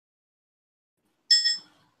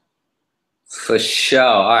For sure.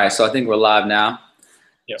 All right, so I think we're live now.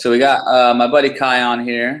 Yep. So we got my buddy Kai on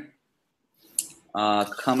here,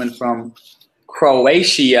 coming from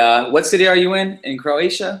Croatia. What city are you in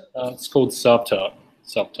Croatia? It's called Savta.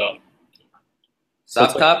 Savta.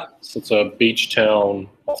 Savta? So it's a beach town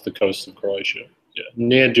off the coast of Croatia,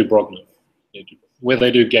 near Dubrovnik, where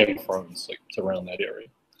they do Game of Thrones. Like it's around that area.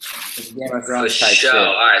 Game of Thrones For type sure. shit.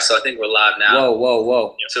 All right, so I think we're live now.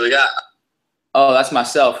 Whoa. Yep. So we got Oh, that's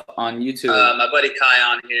myself on YouTube. my buddy Kai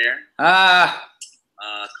on here,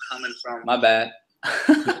 coming from. My bad.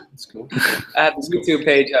 That's cool. I have the YouTube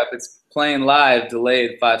page up. It's playing live,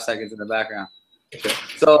 delayed 5 seconds in the background. Okay.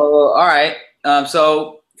 So, all right.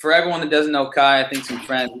 So, for everyone that doesn't know Kai, I think some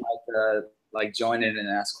friends might like join in and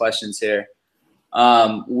ask questions here.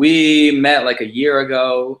 We met like a year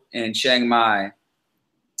ago in Chiang Mai,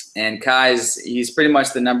 and he's pretty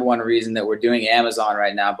much the #1 reason that we're doing Amazon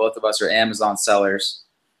right now. Both of us are Amazon sellers,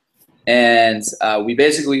 and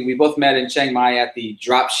we both met in Chiang Mai at the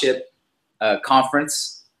Dropship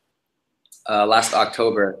conference last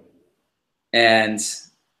October, and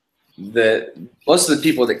most of the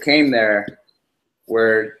people that came there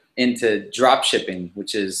were into drop shipping,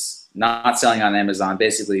 which is not selling on Amazon,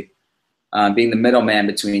 basically being the middleman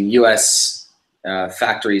between U.S.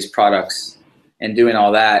 Factories products and doing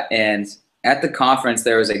all that. And at the conference,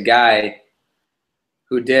 there was a guy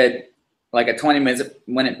who did like a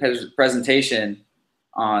 20-minute presentation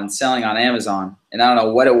on selling on Amazon, and I don't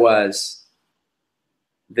know what it was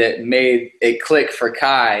that made it click for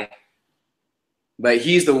Kai, but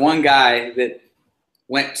he's the one guy that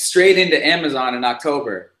went straight into Amazon in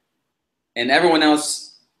October, and everyone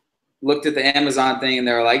else looked at the Amazon thing and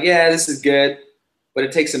they were like, yeah, this is good, but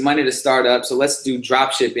it takes some money to start up, so let's do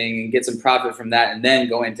drop shipping and get some profit from that and then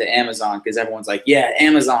go into Amazon, because everyone's like, yeah,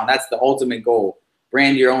 Amazon, that's the ultimate goal.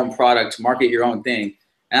 Brand your own product, market your own thing.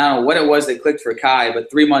 And I don't know what it was that clicked for Kai, but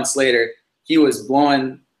 3 months later, he was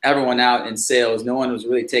blowing everyone out in sales. No one was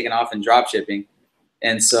really taking off in drop shipping.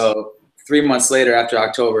 And so 3 months later, after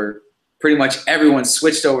October, pretty much everyone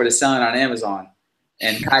switched over to selling on Amazon.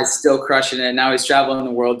 And Kai's still crushing it. Now he's traveling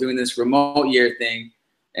the world doing this remote year thing.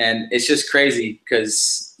 And it's just crazy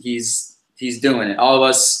because he's doing it. All of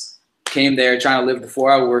us came there trying to live the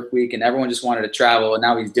 4-hour work week, and everyone just wanted to travel, and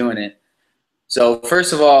now he's doing it. So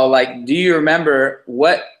first of all, like, do you remember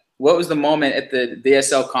what was the moment at the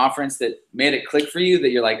DSL conference that made it click for you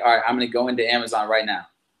that you're like, all right, I'm going to go into Amazon right now?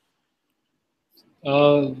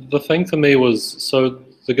 The thing for me was, so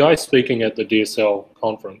the guy speaking at the DSL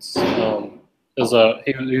conference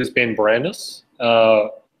he was Ben Brandis. I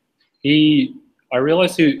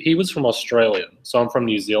realized he was from Australia, so I'm from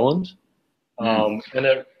New Zealand, and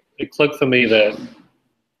it clicked for me that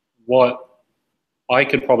what I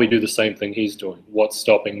could probably do the same thing he's doing. What's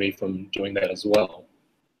stopping me from doing that as well?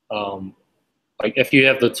 Like if you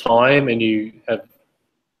have the time and you have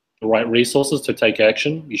the right resources to take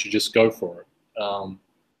action, you should just go for it.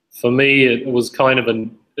 For me, it was kind of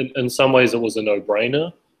in some ways it was a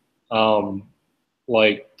no-brainer.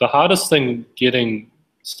 Like the hardest thing getting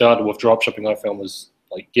started with dropshipping I found was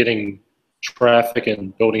like getting traffic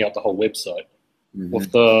and building out the whole website. Mm-hmm.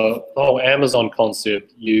 With the whole Amazon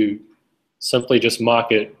concept, you simply just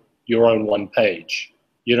market your own one page.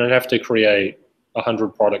 You don't have to create 100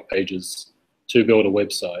 product pages to build a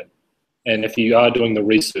website. And if you are doing the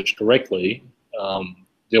research correctly,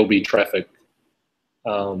 there'll be traffic.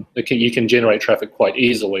 You can generate traffic quite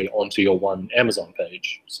easily onto your one Amazon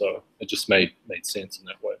page. So it just made sense in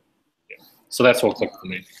that way. Yeah. So that's what clicked for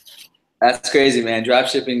me. That's crazy, man. Drop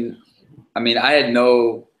shipping. I mean,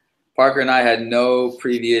 Parker and I had no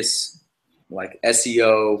previous like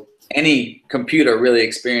SEO, any computer really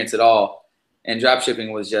experience at all. And drop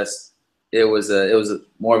shipping was just, it was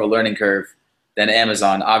more of a learning curve than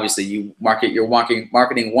Amazon. Obviously, you're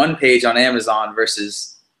marketing one page on Amazon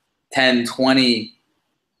versus 10, 20,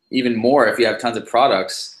 even more if you have tons of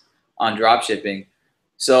products on drop shipping.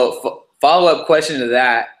 So follow-up question to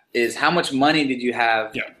that is, how much money did you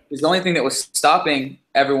have? Yeah. Because the only thing that was stopping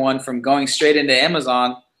everyone from going straight into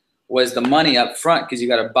Amazon was the money up front, because you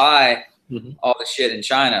got to buy all the shit in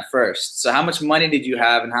China first. So how much money did you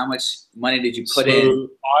have, and how much money did you put in?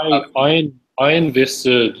 I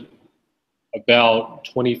invested about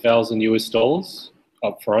 $20,000 US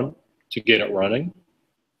up front to get it running.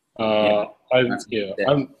 I'm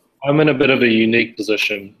in a bit of a unique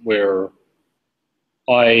position where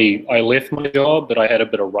I left my job, but I had a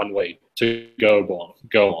bit of runway to go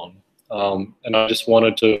on. And I just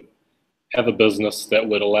wanted to have a business that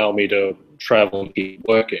would allow me to travel and keep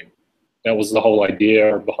working. That was the whole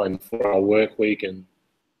idea behind the 4-hour work week. And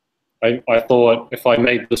I thought if I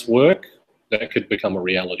made this work, that could become a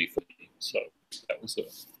reality for me. So that was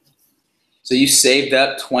it. So you saved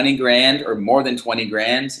up 20 grand or more than 20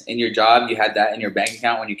 grand in your job. You had that in your bank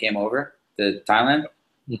account when you came over to Thailand?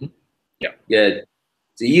 Mm-hmm. Yeah. Good.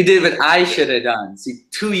 So you did what I should have done. See,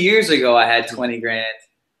 2 years ago, I had 20 grand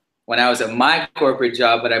when I was at my corporate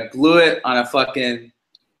job, but I blew it on a fucking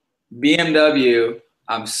BMW.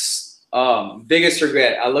 Biggest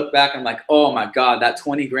regret. I look back, I'm like, oh my God, that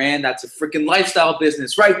 20 grand, that's a freaking lifestyle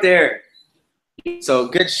business right there. So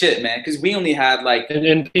good shit, man. Because we only had like,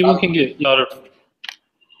 and people can get started,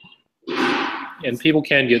 and people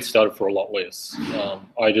can get started for a lot less.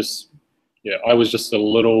 I was just a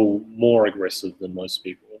little more aggressive than most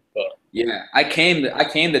people. But yeah, I came to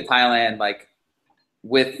Thailand like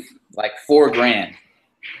with like 4 grand,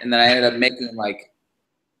 and then I ended up making like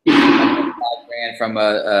 5 grand from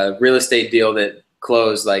a real estate deal that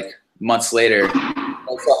closed like months later.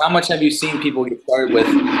 So how much have you seen people get started with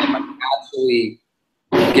and like actually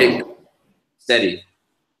get steady?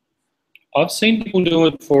 I've seen people do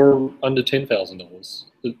it for under $10,000.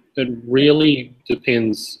 It really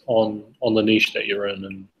depends on the niche that you're in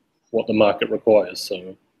and what the market requires.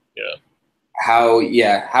 So yeah.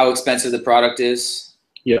 How expensive the product is.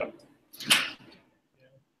 Yeah.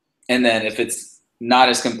 And then if it's not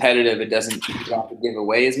as competitive, you don't have to give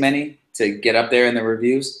away as many to get up there in the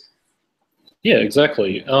reviews. Yeah,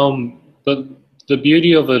 exactly. But the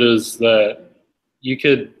beauty of it is that you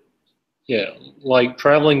could, like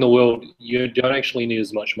traveling the world, you don't actually need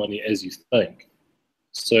as much money as you think.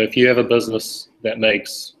 So if you have a business that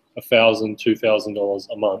makes $1,000, $2,000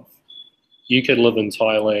 a month, you could live in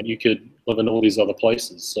Thailand, you could live in all these other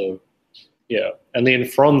places. So yeah, and then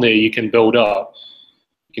from there you can build up,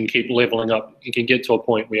 you can keep leveling up, you can get to a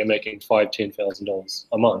point where you're making $5,000, $10,000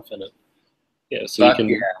 a month in it. So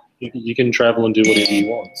you can travel and do whatever you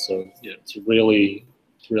want. So yeah, it's a really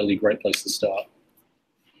great place to start.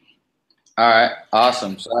 All right,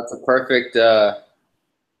 awesome. So that's a perfect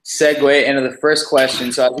segue into the first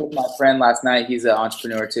question. So I was with my friend last night. He's an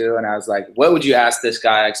entrepreneur too, and I was like, "What would you ask this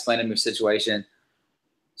guy?" I explained him your situation.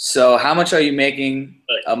 So how much are you making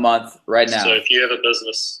a month right now? So if you have a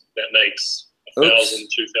business that makes $1,000, $2,000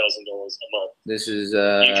 a month, this is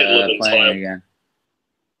you can live in playing again.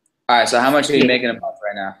 All right, so how much are you making a month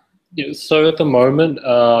right now? Yeah, so at the moment,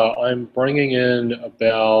 I'm bringing in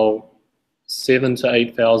about $7,000 to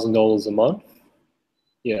 $8,000 a month.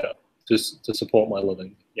 Yeah, just to support my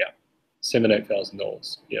living. Yeah, $7,000 to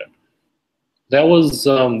 $8,000. Yeah, that was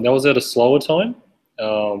at a slower time.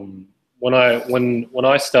 When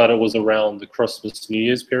I started was around the Christmas New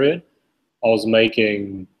Year's period. I was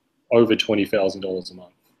making over $20,000 a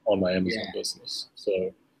month on my Amazon business.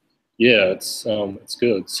 So yeah, it's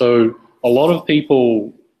good. So a lot of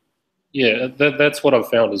people. Yeah, that's what I've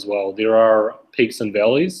found as well. There are peaks and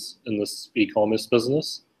valleys in this e-commerce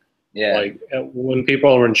business. Yeah. Like when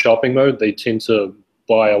people are in shopping mode, they tend to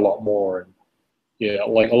buy a lot more. And yeah,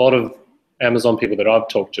 like a lot of Amazon people that I've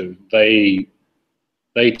talked to, they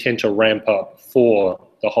tend to ramp up for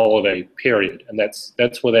the holiday period, and that's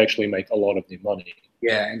where they actually make a lot of their money.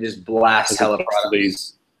 Yeah, and just blast hella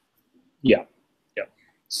products. Yeah.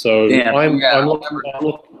 So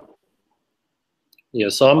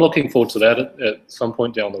so I'm looking forward to that at some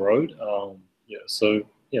point down the road. So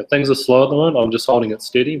things are slow at the moment. I'm just holding it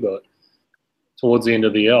steady, but towards the end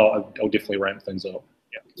of the year, I'll definitely ramp things up.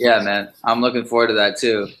 Yeah, man, I'm looking forward to that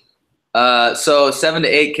too. So 7 to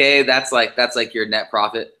 8K, that's like your net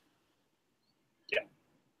profit. Yeah.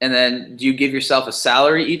 And then do you give yourself a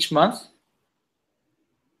salary each month?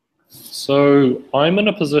 So I'm in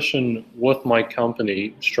a position with my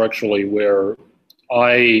company structurally where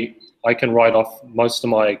I can write off most of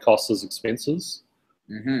my costs as expenses.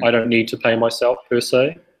 Mm-hmm. I don't need to pay myself per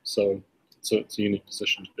se, so it's a unique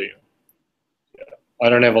position to be in. Yeah. I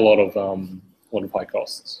don't have a lot of high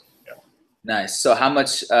costs. Yeah. Nice. So how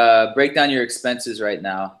much? Break down your expenses right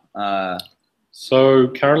now. So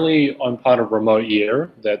currently, I'm part of Remote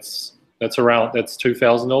Year. That's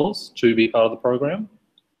 $2,000 to be part of the program,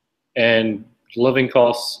 and living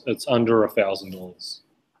costs it's under $1,000.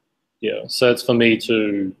 Yeah. So it's for me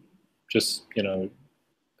to just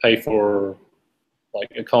pay for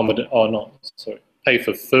pay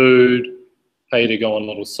for food, pay to go on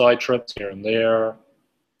little side trips here and there,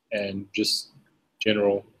 and just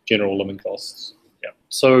general living costs. Yeah.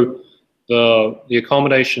 So the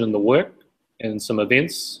accommodation and the work and some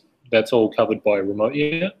events, that's all covered by Remote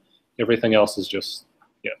Year. Everything else is just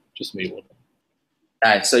me living.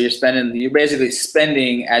 All right. So you're basically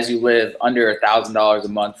spending as you live under $1,000 a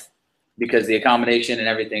month because the accommodation and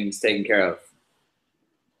everything's taken care of.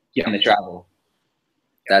 Yeah. And the travel.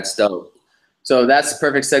 That's dope. So that's the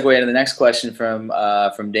perfect segue into the next question from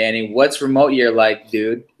Danny. What's remote year like,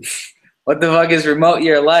 dude? What the fuck is remote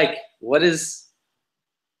year like?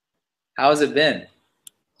 How has it been?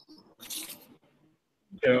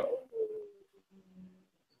 Yeah.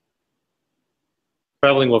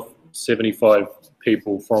 Traveling with 75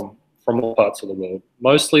 people from all parts of the world.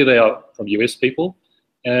 Mostly they are from US people.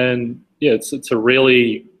 And yeah, it's a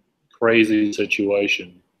really crazy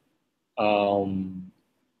situation.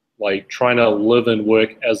 Like trying to live and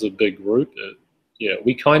work as a big group.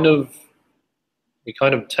 We kind of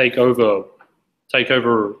take over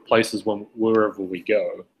places wherever we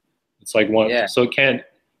go. It's like so it can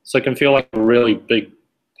feel like a really big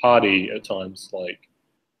party at times. Like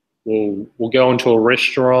we'll go into a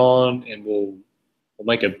restaurant and we'll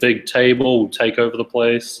make a big table, we'll take over the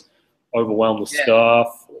place, overwhelm the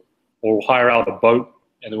staff, or we'll hire out a boat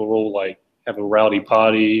and then we'll all like have a rowdy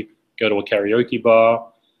party, go to a karaoke bar.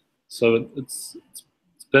 So it's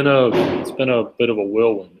been a bit of a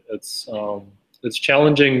whirlwind. It's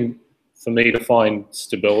challenging for me to find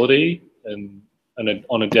stability and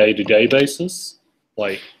on a day-to-day basis,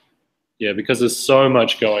 because there's so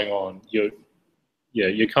much going on. You'll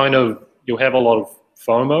have a lot of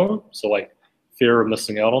FOMO, so like fear of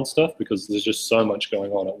missing out on stuff, because there's just so much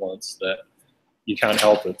going on at once that you can't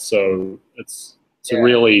help it. So it's a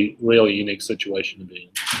really, really unique situation to be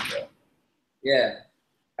in. Yeah,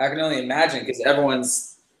 I can only imagine, because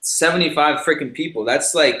everyone's 75 freaking people.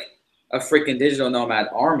 That's like a freaking digital nomad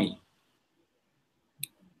army.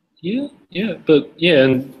 And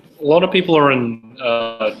a lot of people are in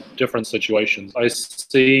different situations. I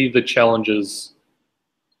see the challenges.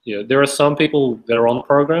 Yeah, there are some people that are on the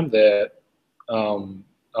program that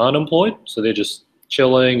aren't employed, so they're just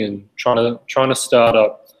chilling and trying to start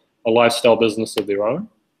up a lifestyle business of their own.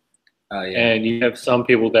 And you have some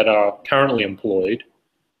people that are currently employed,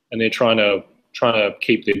 and they're trying to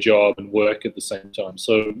keep their job and work at the same time.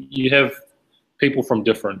 So you have people from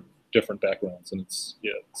different backgrounds, and it's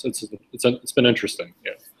been interesting.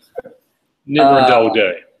 Yeah, never a dull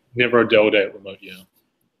day at remote. Yeah,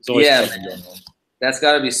 there's always something going on. That's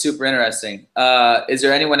got to be super interesting. Is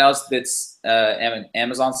there anyone else that's an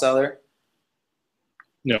Amazon seller?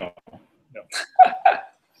 No.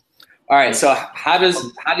 All right. So how do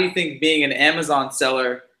you think being an Amazon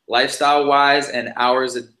seller, lifestyle wise and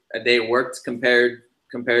hours a day worked compares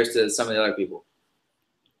to some of the other people?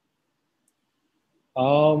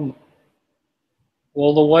 Well,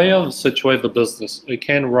 the way I've situated the business, it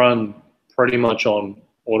can run pretty much on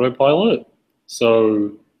autopilot.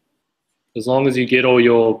 So as long as you get all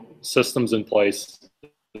your systems in place,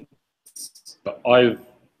 it's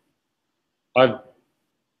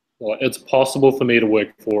possible for me to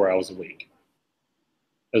work 4 hours a week.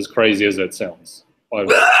 As crazy as that sounds. You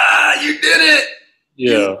did it!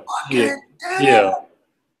 Yeah.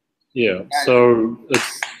 So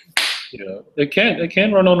it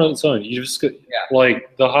can run on its own. You just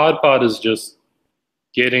like, the hard part is just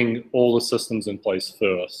getting all the systems in place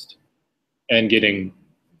first, and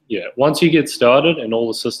once you get started and all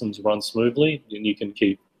the systems run smoothly, then you can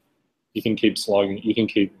keep slugging. You can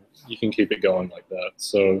keep it going like that.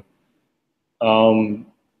 So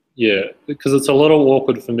because it's a little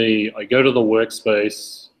awkward for me. I go to the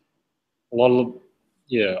workspace.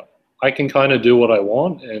 I can kind of do what I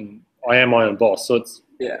want, and I am my own boss. So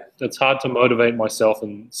it's hard to motivate myself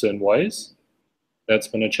in certain ways. That's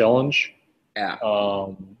been a challenge. Yeah.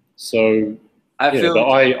 So I feel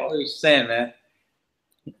what you're saying, man.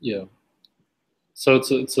 Yeah. So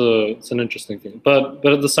it's an interesting thing, but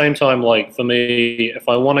at the same time, like for me, if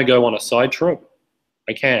I want to go on a side trip,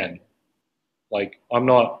 I can. Like, I'm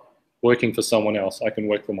not working for someone else. I can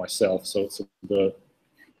work for myself. So it's a bit,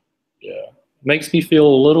 it makes me feel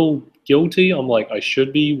a little guilty. I'm like, I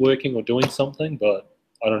should be working or doing something, but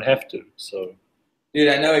I don't have to. So, dude,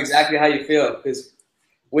 I know exactly how you feel, because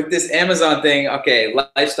with this Amazon thing, okay,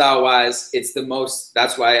 lifestyle wise,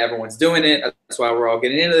 that's why everyone's doing it. That's why we're all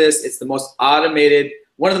getting into this. It's one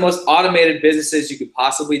of the most automated businesses you could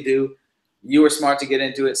possibly do. You were smart to get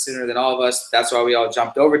into it sooner than all of us. That's why we all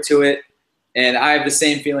jumped over to it. And I have the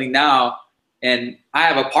same feeling now. And I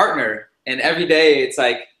have a partner, and every day it's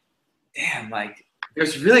like, damn, like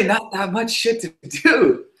there's really not that much shit to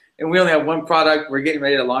do. And we only have one product. We're getting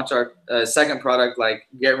ready to launch our second product, like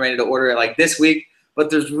getting ready to order it like this week. But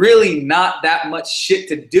there's really not that much shit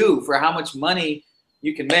to do for how much money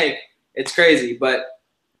you can make. It's crazy, but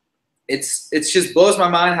it's just blows my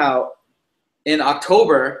mind how in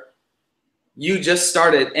October you just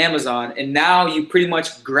started Amazon, and now you pretty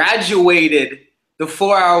much graduated the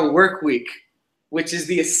 4-hour work week, which is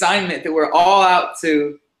the assignment that we're all out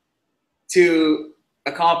to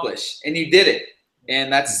accomplish, and you did it,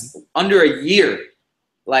 and that's under a year.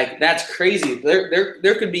 Like, that's crazy.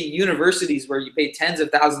 There could be universities where you pay tens of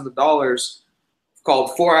thousands of dollars,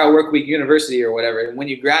 called 4-Hour Workweek University or whatever, and when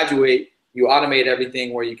you graduate, you automate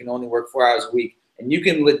everything where you can only work 4 hours a week, and you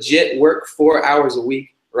can legit work 4 hours a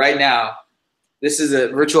week right now. This is a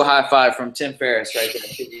virtual high five from Tim Ferriss right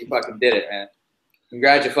there. You fucking did it, man.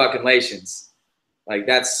 Congratulations. Like,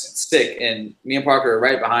 that's sick, and me and Parker are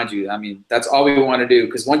right behind you. I mean, that's all we want to do,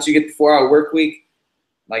 because once you get the 4-hour work week,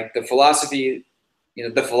 like, the philosophy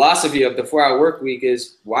of the 4-hour work week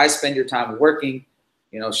is, why spend your time working,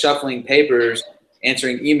 shuffling papers,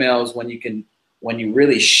 answering emails, when you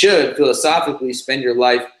really should philosophically spend your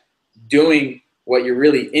life doing what you're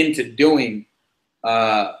really into doing,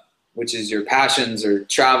 which is your passions or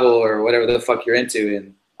travel or whatever the fuck you're into,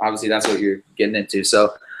 and obviously that's what you're getting into.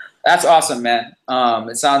 So that's awesome, man.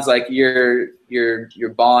 It sounds like you're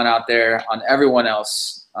balling out there on everyone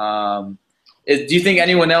else. Do you think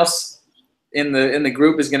anyone else in the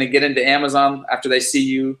group is going to get into Amazon after they see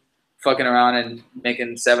you fucking around and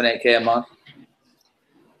making 7-8K a month?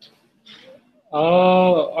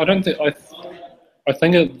 I don't think I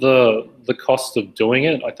think the cost of doing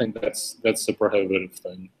it, I think that's the prohibitive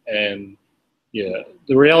thing. And yeah,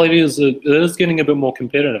 the reality is that it is getting a bit more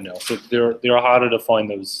competitive now. So they're harder to find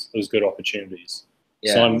those good opportunities.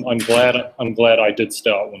 Yeah. So I'm glad I did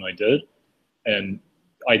start when I did, and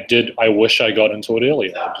I wish I got into it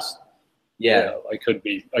earlier. I could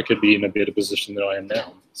be in a better position than I am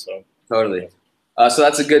now. So totally. So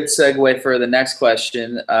that's a good segue for the next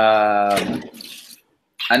question.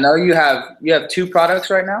 I know you have 2 products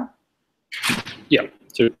right now? Yeah,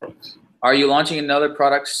 2 products. Are you launching another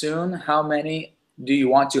product soon? How many do you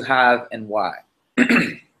want to have, and why?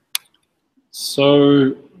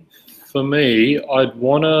 So for me, I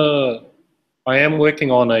am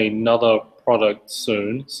working on another product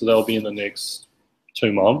soon, so that'll be in the next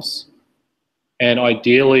 2 months. And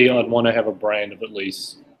ideally, I'd want to have a brand of at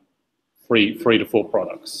least 3 to 4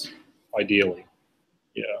 products, ideally.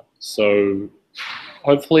 Yeah. So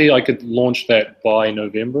hopefully I could launch that by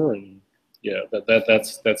November, and yeah,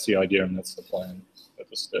 that's the idea, and that's the plan at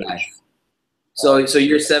this stage. Nice. So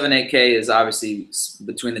your 7-8K is obviously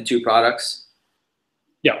between the 2 products?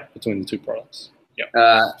 Yeah, between the 2 products.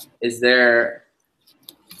 Yeah. Is it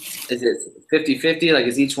 50-50? Like,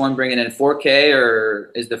 is each one bringing in 4K, or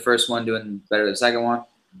is the first one doing better than the second one?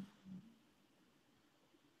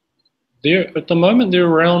 At the moment they're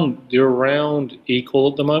around equal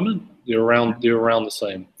at the moment. They're around the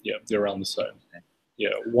same. Yeah, they're around the same. Yeah,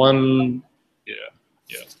 one. Yeah.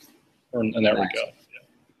 In that regard.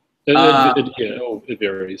 Yeah. It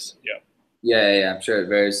varies. Yeah. Yeah. I'm sure it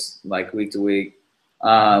varies like week to week.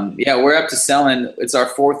 Yeah, we're up to selling. It's our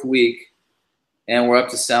 4th week, and we're up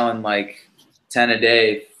to selling like 10 a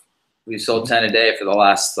day. We've sold 10 a day for the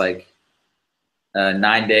last 9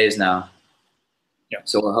 days now. Yeah.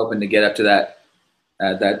 So we're hoping to get up to that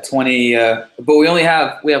 20. But we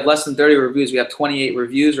have less than 30 reviews. We have 28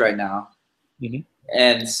 reviews right now,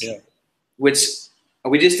 and which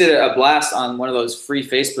we just did a blast on one of those free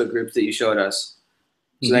Facebook groups that you showed us.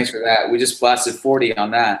 So thanks for that. We just blasted 40 on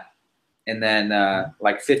that, and then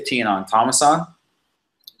like 15 on Thomason.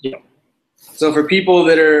 Yeah. So for people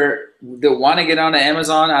that want to get onto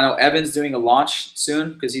Amazon, I know Evan's doing a launch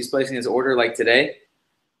soon because he's placing his order like today.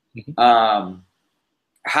 How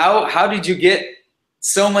did you get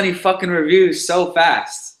so many fucking reviews so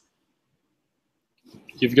fast?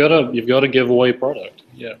 You've got to give away product.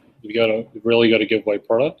 Yeah, you've really got to give away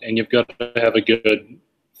product, and you've got to have a good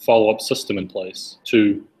follow-up system in place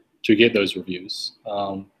to get those reviews.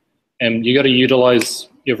 And you got to utilize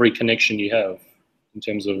every connection you have in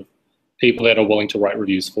terms of people that are willing to write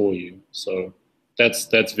reviews for you. So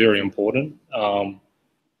that's very important.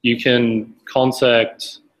 You can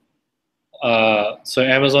contact. So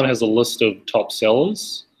Amazon has a list of top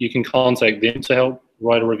sellers. You can contact them to help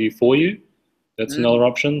write a review for you. That's another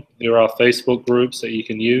option. There are Facebook groups that you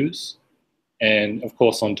can use, and of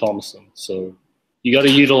course on Thomason. So you got to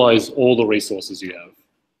utilize all the resources you have.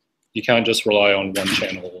 You can't just rely on one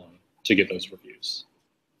channel alone to get those reviews.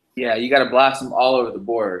 Yeah, you got to blast them all over the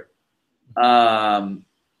board. Yeah.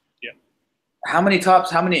 How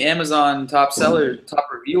many Amazon top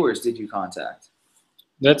reviewers did you contact?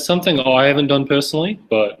 That's something I haven't done personally,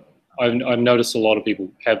 but I've noticed a lot of people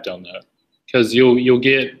have done that, because you'll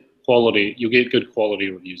get good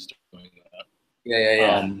quality reviews doing that.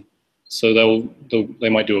 Yeah. So they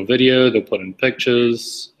might do a video, they'll put in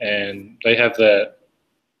pictures, and they have that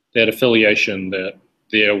affiliation that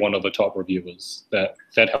they're one of the top reviewers. That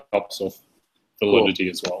helps with validity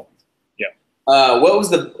as well. Yeah. What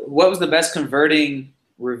was the best converting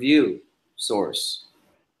review source?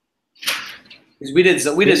 Because we did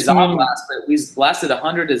Zonblast, but we blasted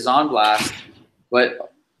 100 to Zonblast,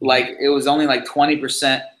 but like it was only like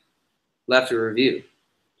 20% left to review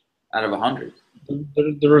out of 100.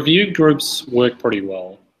 The review groups work pretty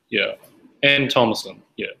well, yeah, and Thomason,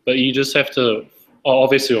 yeah. But you just have to,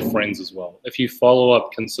 obviously, your friends as well. If you follow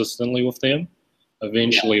up consistently with them,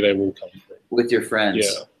 eventually they will come through. With your friends,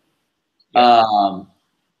 yeah.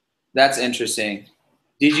 That's interesting.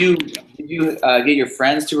 Did you get your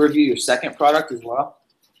friends to review your second product as well?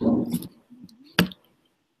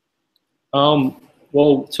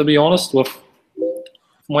 Well, to be honest, with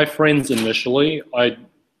my friends initially, I've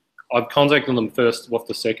contacted them first with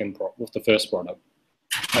the first product.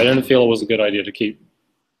 I didn't feel it was a good idea to keep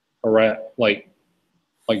like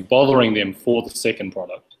bothering them for the second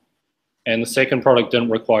product, and the second product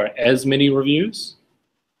didn't require as many reviews.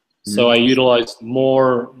 So I utilized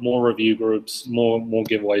more review groups, more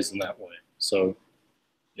giveaways in that way. So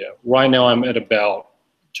yeah, right now I'm at about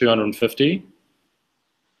 250,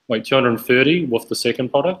 like 230 with the second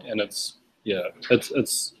product, and it's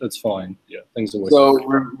fine. Yeah, things are working. So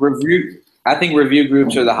I think review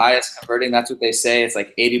groups are the highest converting. That's what they say. It's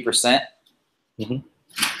like 80%.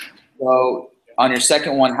 So on your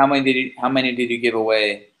second one, how many did you give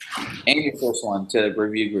away, and your first one, to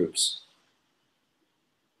review groups?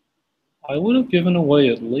 I would have given away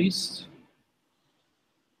at least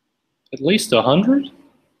 100, at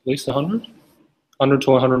least 100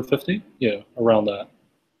 to 150, yeah, around that.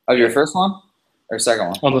 Of your first one or second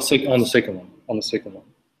one? On the second one.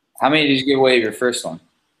 How many did you give away of your first one?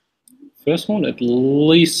 First one, at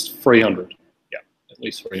least 300. Yeah, at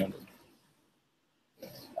least 300.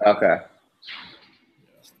 Okay.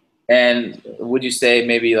 And would you say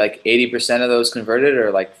maybe like 80% of those converted,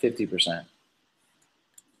 or like 50%?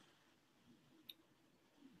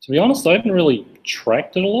 To be honest, I haven't really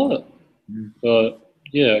tracked it a lot. But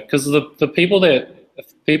yeah, because if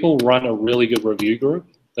people run a really good review group,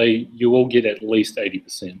 you will get at least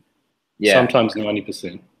 80%. Yeah. Sometimes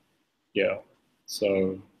 90%. Yeah.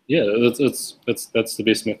 So yeah, that's the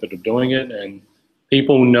best method of doing it, and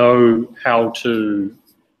people know how to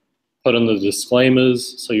put in the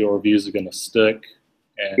disclaimers so your reviews are going to stick.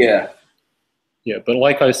 And yeah. But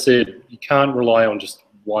like I said, you can't rely on just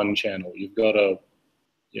one channel. You've got to.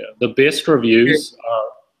 Yeah, the best reviews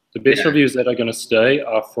that are going to stay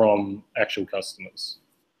are from actual customers,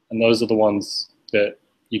 and those are the ones that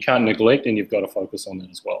you can't neglect, and you've got to focus on that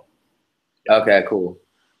as well. Yeah. Okay, cool.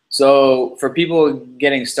 So for people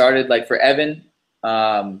getting started, like for Evan,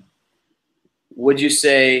 what would you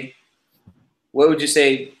say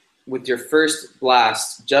with your first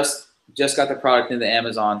blast? Just got the product into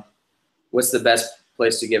Amazon. What's the best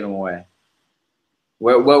place to give them away?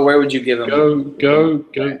 Where would you give them? Go.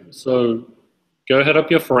 So go hit up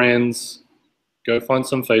your friends. Go find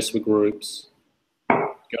some Facebook groups.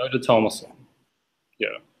 Go to Thomason.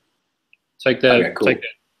 Yeah. Take that. Okay, cool. Take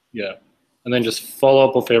that. Yeah. And then just follow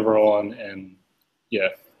up with everyone, and yeah.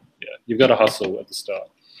 You've got to hustle at the start.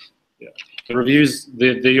 Yeah. The reviews,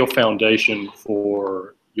 they're your foundation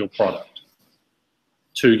for your product.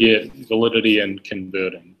 To get validity and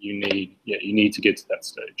converting, you need to get to that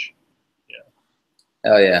stage.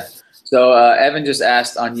 Oh yeah. So Evan just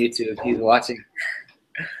asked on YouTube. He's watching.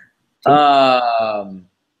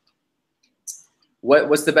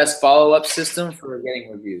 What's the best follow-up system for getting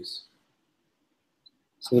reviews?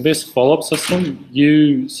 So the best follow-up system,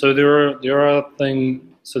 there's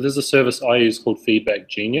a service I use called Feedback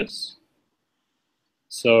Genius.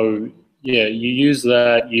 So yeah, you use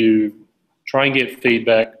that. You try and get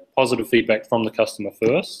positive feedback from the customer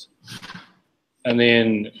first, and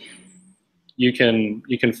then you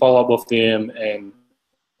can follow up with them and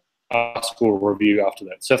ask for a review after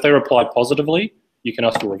that. So if they reply positively, you can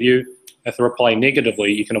ask for a review. If they reply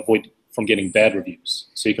negatively, you can avoid from getting bad reviews.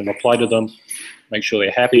 So you can reply to them, make sure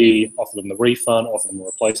they're happy, offer them the refund, offer them a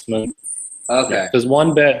replacement. Okay. Because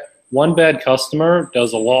one bad customer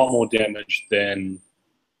does a lot more damage than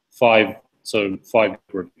five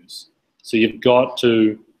reviews. So you've got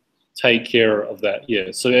to take care of that.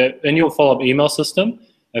 Yeah. So in your follow-up email system,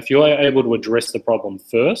 if you are able to address the problem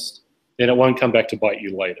first, then it won't come back to bite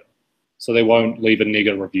you later. So they won't leave a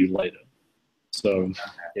negative review later. So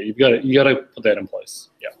yeah, you got to put that in place.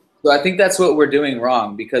 Yeah. So I think that's what we're doing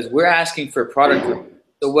wrong, because we're asking for product review.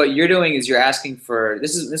 So what you're doing is you're asking for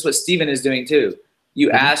this is what Steven is doing too.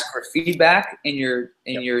 You ask for feedback in your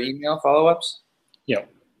email follow-ups? Yeah.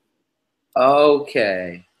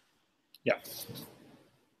 Okay. Yeah.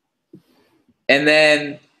 And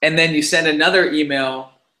then you send another email.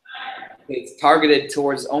 It's targeted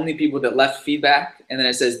towards only people that left feedback, and then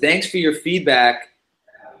it says, "Thanks for your feedback.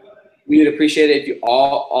 we would appreciate it if you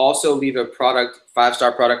also leave a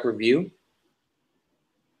 5-star product review.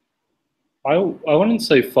 I wouldn't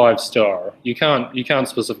say 5-star. You can't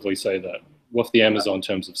specifically say that with the Amazon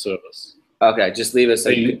terms of service. Okay, just leave us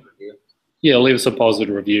a good review. Yeah, leave us a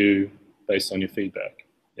positive review based on your feedback.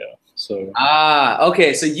 Yeah. So.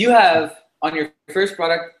 Okay. So you have on your first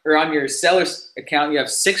product or on your seller's account, you have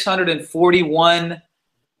 641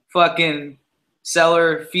 fucking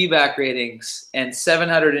seller feedback ratings and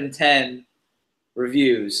 710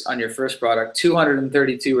 reviews on your first product,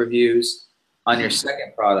 232 reviews on your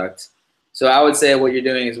second product. So I would say what you're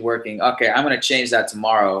doing is working. Okay, I'm going to change that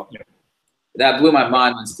tomorrow. Yeah. That blew my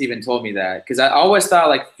mind when Steven told me that, because I always thought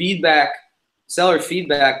like seller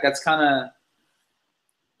feedback, that's kind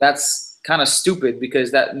of stupid, because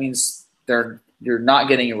that means you're not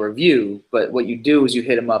getting a review. But what you do is you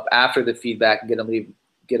hit them up after the feedback and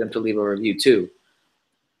get them to leave a review too.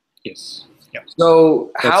 Yes. Yeah.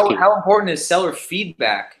 So how important is seller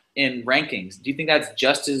feedback in rankings? Do you think that's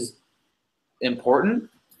just as important?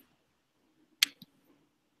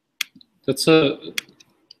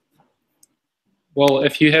 Well,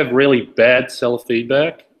 if you have really bad seller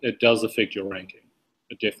feedback, it does affect your ranking.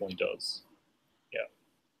 It definitely does. Yeah.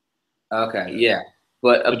 Okay. Yeah.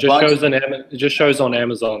 But it just shows on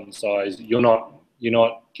Amazon size you're not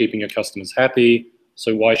keeping your customers happy.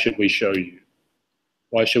 So why should we show you?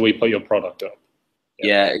 Why should we put your product up?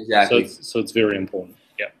 Yeah, exactly. So it's very important.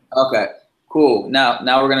 Yeah. Okay. Cool. Now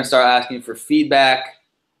we're gonna start asking for feedback,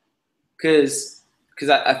 because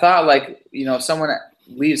I thought, like, if someone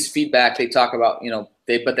leaves feedback, they talk about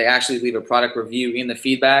but they actually leave a product review in the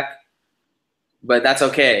feedback, but that's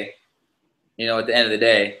okay. At the end of the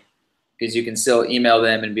day, because you can still email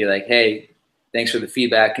them and be like, hey, thanks for the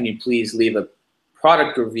feedback. Can you please leave a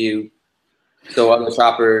product review so other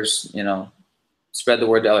shoppers, spread the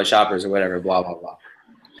word to other shoppers or whatever, blah, blah, blah.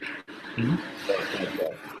 Mm-hmm.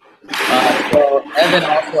 So Evan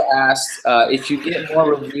also asked, if you get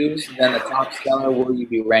more reviews than the top seller, will you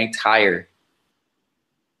be ranked higher?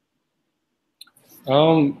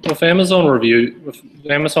 With Amazon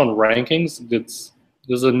rankings,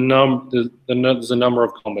 there's a number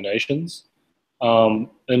of combinations.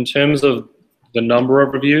 In terms of the number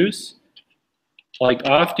of reviews, like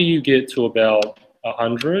after you get to about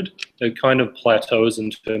 100, it kind of plateaus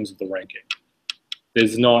in terms of the ranking.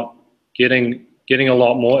 There's not getting a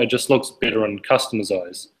lot more. It just looks better in customers'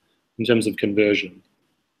 eyes in terms of conversion.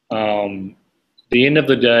 The end of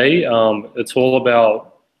the day, it's all about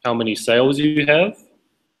how many sales you have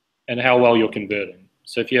and how well you're converting.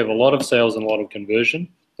 So if you have a lot of sales and a lot of conversion,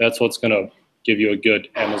 that's what's going to give you a good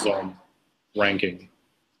Amazon ranking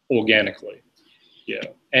organically. Yeah,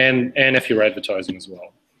 and if you're advertising as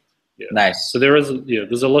well. Yeah. Nice. So there's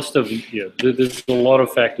a list of there's a lot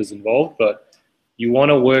of factors involved, but you want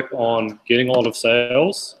to work on getting a lot of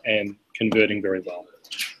sales and converting very well.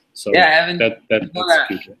 So yeah, Evan, that's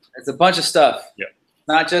future. It's a bunch of stuff. Yeah.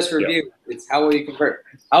 Not just review. Yeah. It's how will you convert.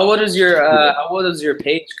 How well does your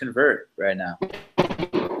page convert right now?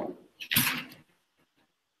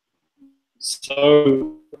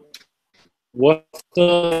 So with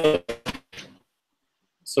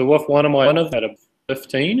one of my at a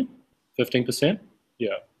 15%. Yeah.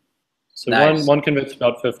 So nice. one converts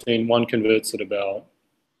about 15, one converts at about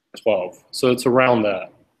 12. So it's around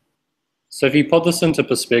that. So if you put this into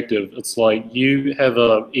perspective, it's like you have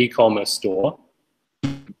an e-commerce store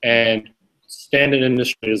and standard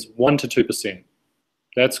industry is 1 to 2%.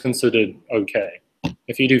 That's considered okay.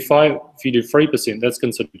 If you do 3%, that's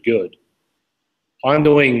considered good. I'm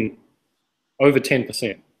doing over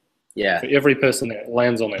 10%. Yeah. For every person that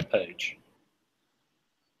lands on that page.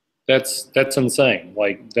 That's insane.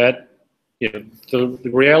 Like that, the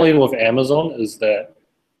reality with Amazon is that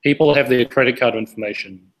people have their credit card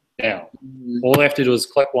information down. Mm-hmm. All they have to do is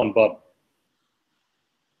click one button.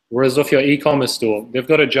 Whereas with your e-commerce store, they've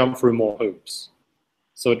got to jump through more hoops.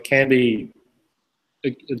 So it can be,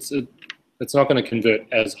 it's not going to convert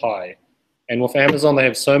as high. And with Amazon, they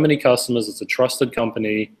have so many customers. It's a trusted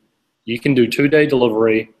company. You can do 2-day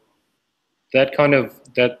delivery.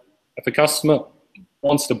 If a customer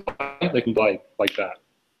wants to buy, they can buy like that.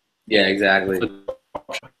 Yeah, exactly. The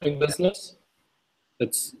business,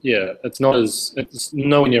 it's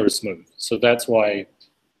nowhere near as smooth. So that's why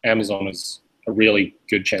Amazon is a really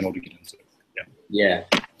good channel to get into. Yeah.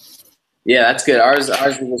 Yeah, that's good. Ours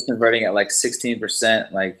was converting at like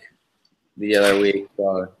 16% like the other week.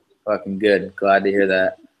 So fucking good. Glad to hear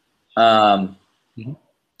that. Mm-hmm.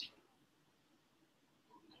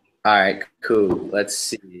 All right, cool. Let's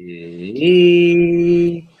see.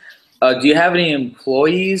 Do you have any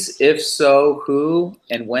employees? If so, who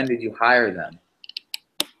and when did you hire them?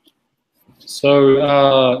 So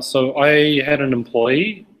I had an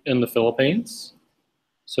employee in the Philippines.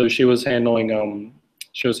 So she was handling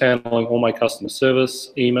all my customer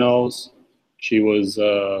service emails. She was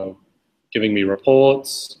giving me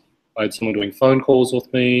reports. I had someone doing phone calls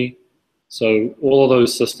with me. So all of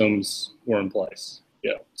those systems were in place.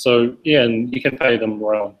 Yeah. So yeah, and you can pay them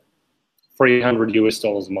around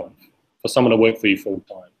 $300 a month for someone to work for you full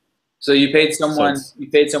time. So you paid someone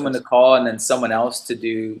to call and then someone else to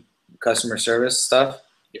do customer service stuff?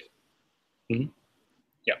 Yeah. Mm-hmm.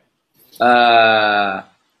 Yeah.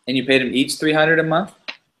 And you paid them each $300 a month?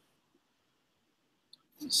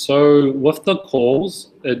 So with the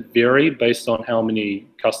calls, it varied based on how many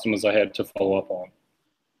customers I had to follow up on.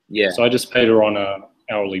 Yeah. So I just paid her on an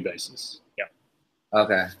hourly basis. Yeah.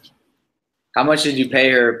 Okay. How much did you pay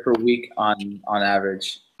her per week on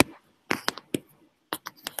average?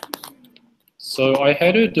 So I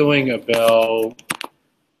had her doing about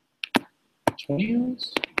 20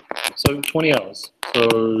 hours. So 20 hours.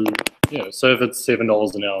 So yeah. So if it's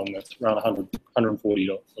 $7 an hour, and that's around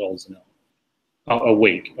 $140 an hour a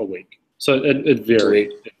week. So it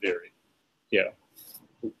varied. It varied. Yeah.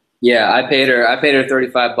 Yeah, I paid her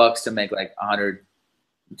 $35 to make like 100,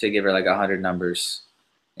 to give her like 100 numbers,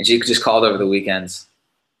 and she just called over the weekends.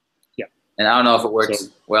 Yeah. And I don't know if it works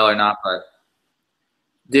well or not, but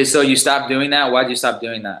so you stopped doing that? Why did you stop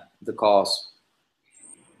doing that? The calls.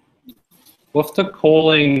 With the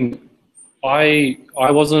calling, I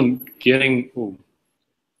wasn't getting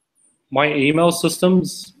my email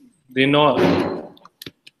systems. They're not.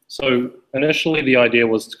 So initially, the idea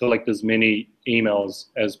was to collect as many emails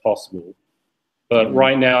as possible, but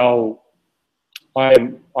right now,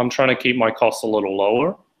 I'm trying to keep my costs a little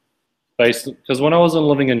lower, because when I wasn't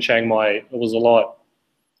living in Chiang Mai, it was a lot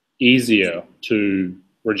easier to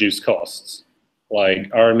reduce costs.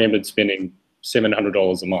 Like I remembered spending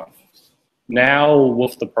 $700 a month. Now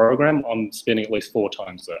with the program, I'm spending at least 4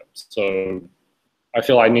 times that. So I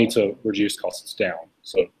feel I need to reduce costs down.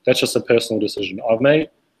 So that's just a personal decision I've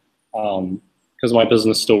made, because my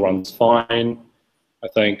business still runs fine. I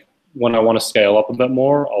think when I want to scale up a bit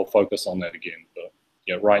more, I'll focus on that again. But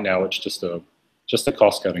yeah, right now it's just a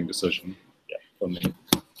cost cutting decision. Yeah, for me.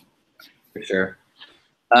 For sure.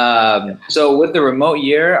 So with the remote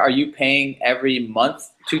year, are you paying every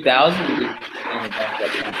month $2,000?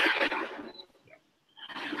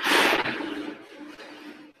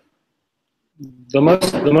 The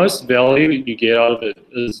most value you get out of it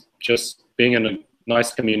is just being in a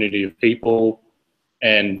nice community of people,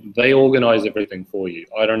 and they organize everything for you.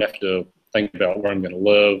 I don't have to think about where I'm going to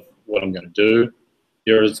live, what I'm going to do.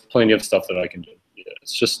 There's plenty of stuff that I can do. Yeah,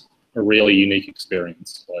 it's just a really unique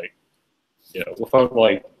experience. Like, yeah, without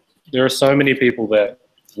like, there are so many people that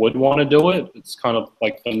would want to do it. It's kind of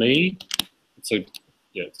like, for me, it's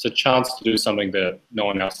a chance to do something that no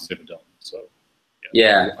one else has ever done. So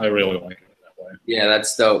yeah. I really like it that way. Yeah,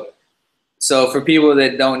 that's dope. So for people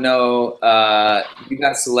that don't know, you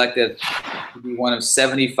got selected to be one of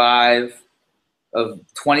 75 of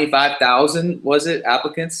 25,000, was it,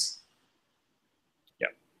 applicants? Yeah.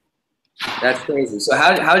 That's crazy. So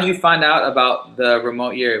how did you find out about the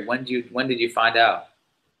remote year? When did you find out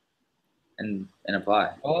and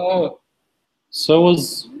apply? So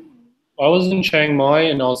I was in Chiang Mai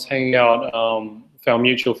and I was hanging out with our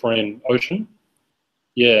mutual friend Ocean.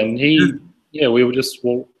 Yeah, and we were just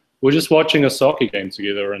watching a soccer game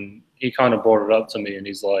together, and he kind of brought it up to me, and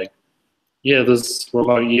he's like, "Yeah, this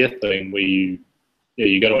remote year thing where you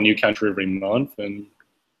go to a new country every month, and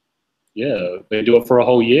yeah, they do it for a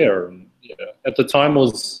whole year." And yeah, at the time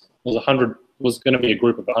was going to be a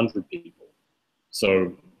group of 100 people,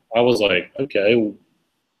 so I was like, okay, well,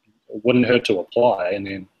 it wouldn't hurt to apply, and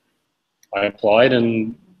then I applied,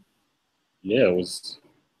 and yeah, it was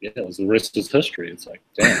the rest is history. It's like,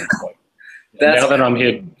 damn, it's like, now that I'm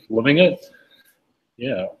here living it,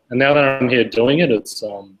 yeah, and now that I'm here doing it, it's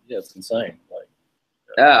it's insane. Like,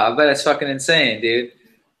 yeah, I bet it's fucking insane, dude.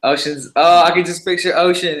 I can just picture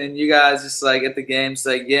Ocean and you guys just like at the games,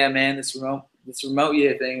 like, yeah, man, this remote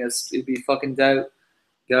year thing it'd be fucking dope.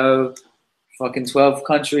 Go fucking 12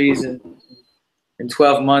 countries and in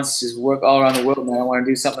 12 months, just work all around the world, man. I want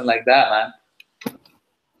to do something like that, man.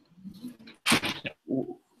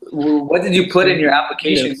 What did you put in your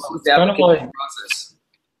application? What was the application process?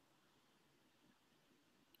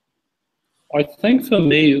 I think for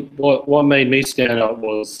me, what made me stand out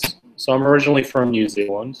was, so I'm originally from New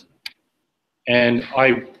Zealand, and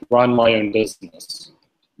I run my own business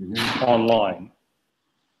online.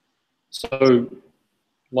 So,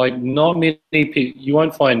 like, not many people, you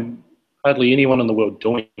won't find hardly anyone in the world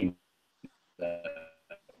doing that.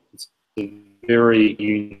 It's a very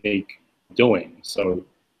unique doing. So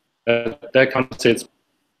that kind of sets.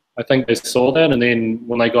 I think they saw that, and then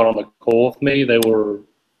when they got on the call with me,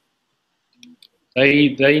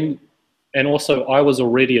 and also I was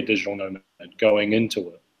already a digital nomad going into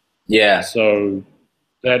it. Yeah. So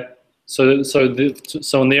in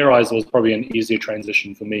their eyes, it was probably an easier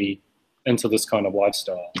transition for me into this kind of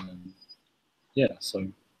lifestyle. And yeah. So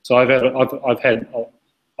I have a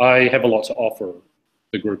lot to offer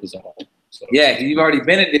the group as a whole. So. Yeah, you've already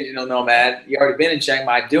been a digital nomad. You've already been in Chiang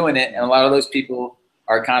Mai doing it, and a lot of those people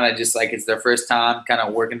are kind of just like it's their first time kind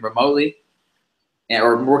of working remotely,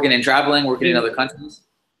 or working and traveling, working in other countries.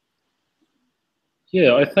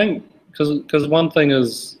 Yeah, I think because one thing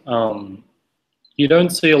is you don't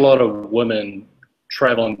see a lot of women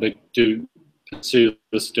traveling to pursue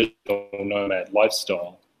this digital nomad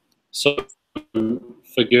lifestyle. So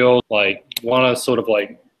for girls want to sort of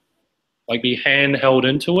like be handheld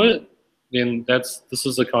into it, then this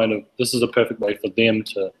is a perfect way for them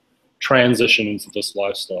to transition into this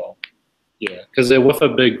lifestyle. Yeah, because they're with a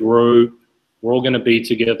big group. We're all going to be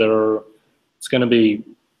together. It's going to be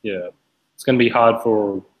hard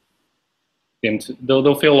for them to.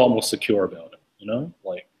 They'll feel a lot more secure about it.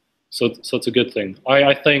 So it's a good thing.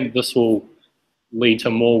 I think this will lead to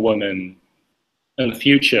more women in the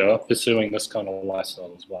future pursuing this kind of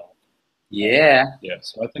lifestyle as well. Yeah. Yeah.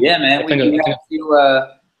 So I think. Yeah, man. We had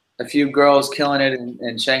a few girls killing it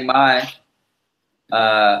in Chiang Mai,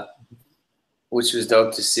 which was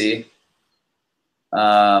dope to see.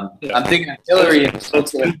 I'm thinking of Hillary.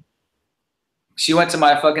 She went to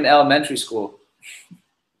my fucking elementary school.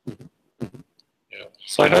 Yeah.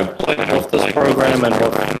 So I hope with this program and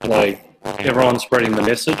with everyone spreading the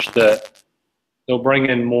message that they'll bring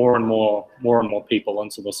in more and more people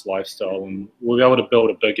into this lifestyle, and we'll be able to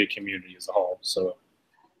build a bigger community as a whole. So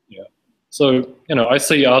yeah. So I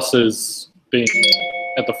see us as being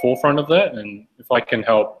at the forefront of that, and if I can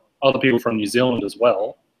help other people from New Zealand as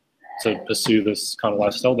well to pursue this kind of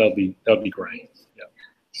lifestyle, that'd be great. Yeah.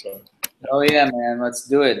 So. Oh yeah, man, let's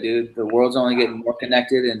do it, dude. The world's only getting more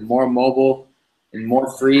connected and more mobile and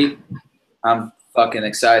more free. I'm fucking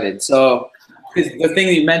excited. So, because the thing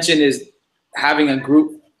that you mentioned is having a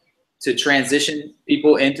group to transition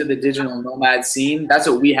people into the digital nomad scene. That's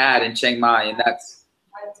what we had in Chiang Mai, and that's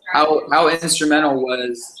how instrumental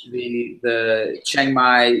was the Chiang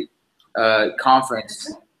Mai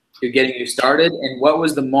conference to getting you started. And what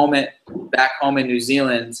was the moment back home in New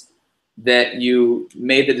Zealand that you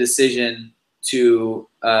made the decision to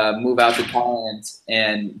move out to Thailand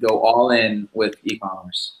and go all in with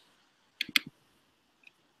e-commerce?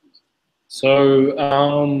 So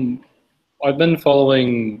I've been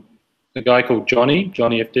following a guy called Johnny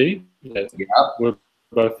FD that we're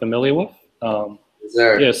both familiar with.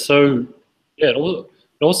 Yeah, so yeah, it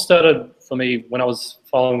all started for me when I was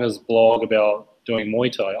following his blog about doing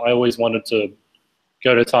Muay Thai. I always wanted to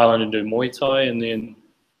go to Thailand and do Muay Thai, and then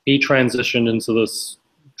he transitioned into this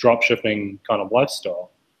dropshipping kind of lifestyle.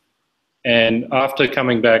 And after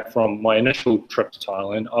coming back from my initial trip to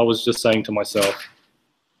Thailand, I was just saying to myself,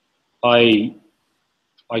 I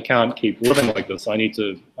can't keep living like this. I need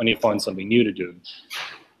to find something new to do.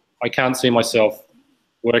 I can't see myself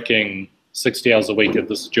working 60 hours a week at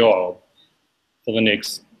this job for the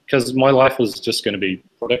next, because my life was just going to be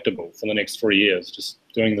predictable for the next 3 years, just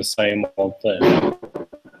doing the same old thing.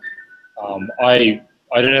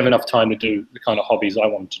 I didn't have enough time to do the kind of hobbies I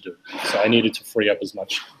wanted to do, so I needed to free up as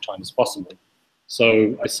much time as possible.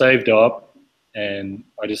 So I saved up, and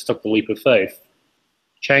I just took the leap of faith.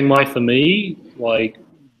 Chiang Mai for me,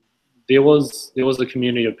 there was a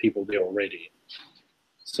community of people there already.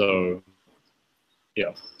 So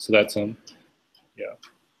yeah, so that's yeah.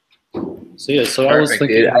 So yeah, so perfect, I was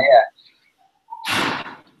thinking.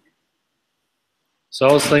 So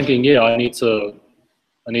I was thinking, yeah, I need to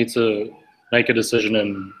make a decision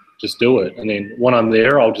and just do it. And then when I'm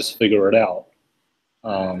there, I'll just figure it out.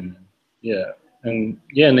 Yeah, and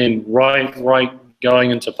then right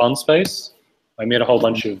going into Funspace, I met a whole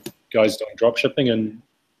bunch of guys doing dropshipping, and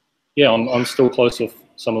yeah, I'm still close with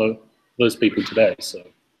some of those people today. So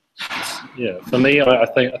yeah, for me, I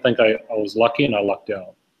think I was lucky and I lucked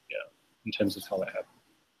out. Yeah, in terms of how that happened.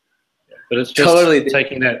 Yeah, but it's just totally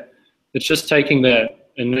taking that. It's just taking that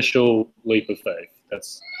initial leap of faith.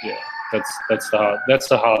 That's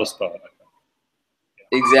the hardest part, I think.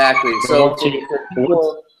 Yeah. Exactly. So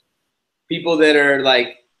for people that are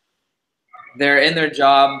they're in their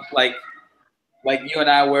job, like you and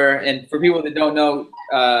I were, and for people that don't know,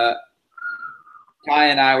 Kai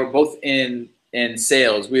and I were both in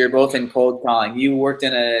sales. We were both in cold calling. You worked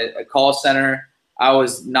in a call center. I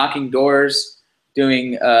was knocking doors,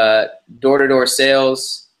 doing door-to-door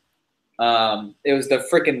sales. It was the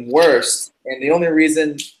freaking worst. And the only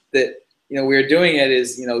reason that we were doing it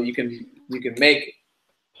is you can make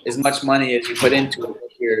as much money as you put into it.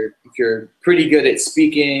 If you're pretty good at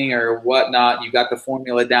speaking or whatnot, you got the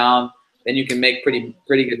formula down, then you can make pretty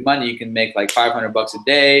good money. You can make like $500 a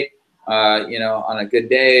day, on a good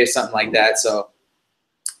day or something like that. So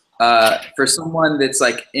for someone that's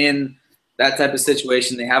like in that type of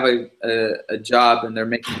situation, they have a job and they're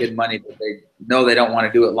making good money, but they know they don't want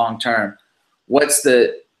to do it long term. What's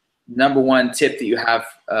the number one tip that you have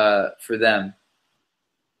for them?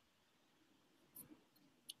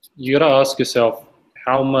 You got to ask yourself,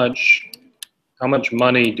 how much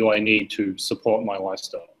money do I need to support my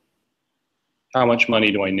lifestyle? How much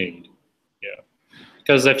money do I need? Yeah,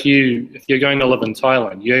 because if you're going to live in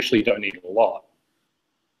Thailand, you actually don't need a lot.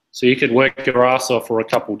 So you could work your ass off for a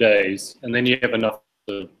couple days, and then you have enough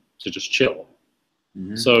to just chill.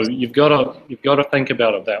 Mm-hmm. So you've got to think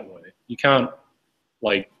about it that way. You can't,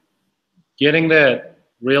 like, getting that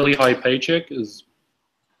really high paycheck is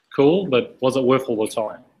cool, but was it worth all the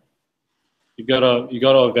time? You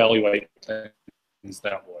gotta evaluate things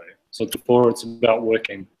that way. So before, it's about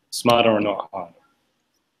working smarter and not harder.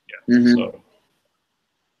 Yeah. Mm-hmm. So.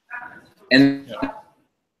 And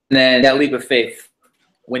then that leap of faith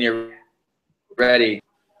when you're ready.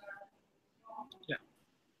 Yeah.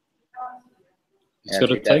 You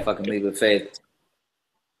gotta take that fucking leap of faith.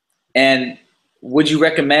 And would you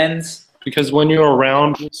recommend? Because when you're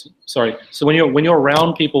around, when you're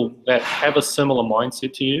around people that have a similar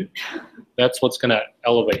mindset to you, that's what's going to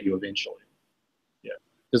elevate you eventually. Yeah.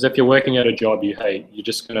 Because if you're working at a job you hate, you're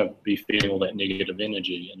just going to be feeling all that negative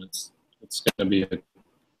energy, and it's going to be a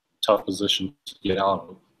tough position to get out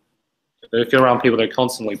of. But if you're around people that are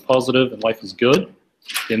constantly positive and life is good,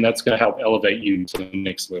 then that's going to help elevate you to the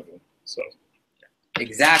next level. So. Yeah.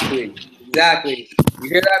 Exactly. You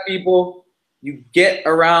hear that, people? You get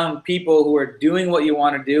around people who are doing what you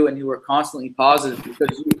want to do and who are constantly positive,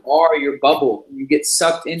 because you are your bubble. You get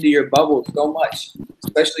sucked into your bubble so much,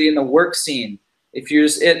 especially in the work scene. If you're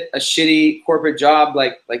just at a shitty corporate job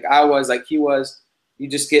like I was, like he was, you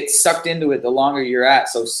just get sucked into it the longer you're at.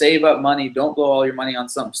 So save up money. Don't blow all your money on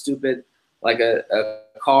something stupid like a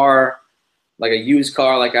car, like a used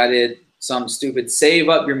car like I did, something stupid. Save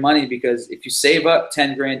up your money, because if you save up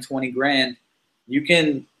 10 grand, 20 grand, you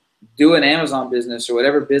can do an Amazon business or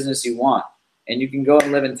whatever business you want, and you can go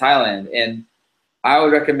and live in Thailand. And I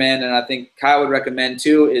would recommend, and I think Kai would recommend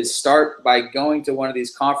too, is start by going to one of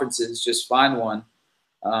these conferences. Just find one,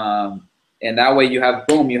 and that way you have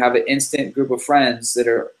an instant group of friends that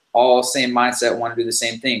are all same mindset, want to do the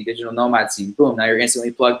same thing. Digital nomad scene, boom, now you're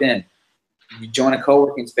instantly plugged in. You join a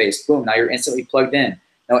co-working space, boom, now you're instantly plugged in.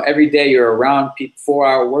 Now every day you're around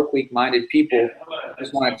 4-hour work week minded people who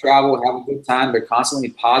just want to travel, have a good time. They're constantly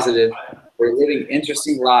positive. They're living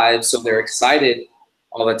interesting lives, so they're excited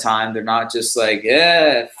all the time. They're not just like,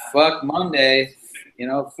 yeah, fuck Monday,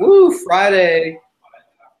 woo, Friday.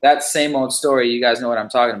 That same old story. You guys know what I'm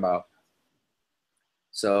talking about.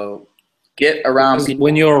 So get around people.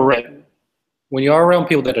 When you're around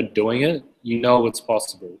people that are doing it, you know it's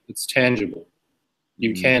possible. It's tangible.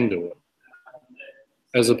 You can do it.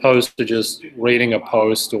 As opposed to just reading a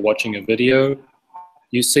post or watching a video,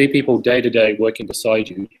 you see people day to day working beside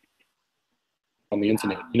you on the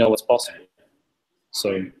internet. You know what's possible.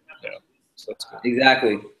 So, yeah, so that's good.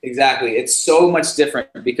 Exactly. It's so much different,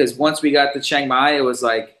 because once we got to Chiang Mai, it was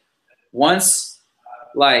like,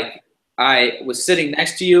 I was sitting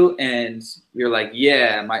next to you and you're like,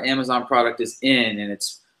 yeah, my Amazon product is in, and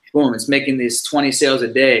it's boom, it's making these 20 sales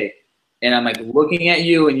a day. And I'm like looking at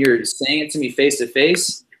you and you're saying it to me face to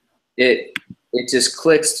face, it just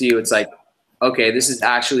clicks to you. It's like, okay, this is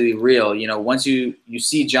actually real. Once you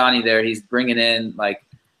see Johnny there, he's bringing in like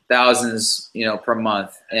thousands, per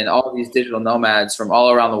month, and all these digital nomads from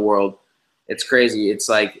all around the world. It's crazy. It's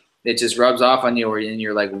like, it just rubs off on you, and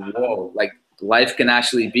you're like, whoa, like life can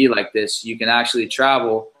actually be like this. You can actually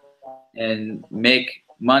travel and make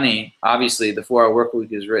money. Obviously the 4-Hour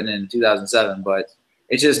Workweek is written in 2007, but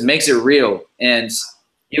it just makes it real. And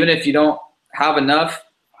even if you don't have enough,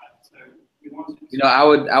 I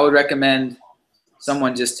would recommend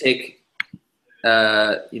someone just take, like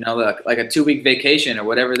a 2-week vacation or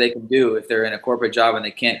whatever they can do if they're in a corporate job and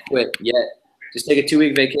they can't quit yet. Just take a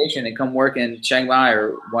 2-week vacation and come work in Chiang Mai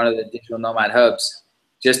or one of the digital nomad hubs,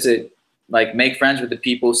 just to like make friends with the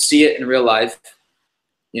people, see it in real life.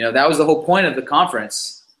 That was the whole point of the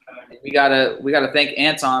conference. We gotta thank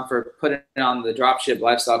Anton for putting on the Dropship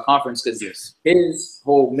Lifestyle Conference, because his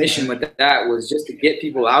whole mission with that was just to get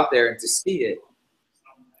people out there and to see it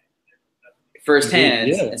firsthand,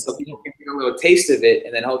 Yeah. and so people can get a little taste of it,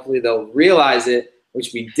 and then hopefully they'll realize it,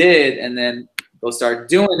 which we did, and then they'll start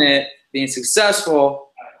doing it, being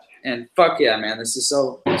successful, and fuck yeah, man, this is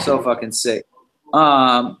so fucking sick.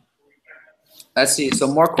 Let's see, so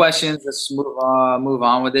more questions. Let's move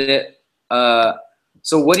on with it.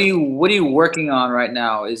 So what are you working on right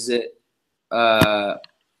now? Is it dealing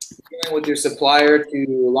with your supplier to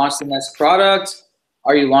launch the next product?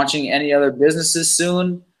 Are you launching any other businesses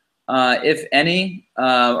soon, if any?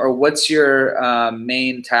 Or what's your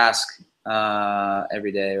main task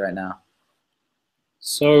every day right now?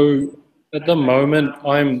 So at the moment,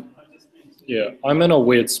 I'm in a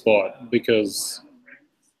weird spot because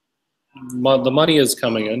the money is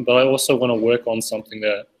coming in, but I also want to work on something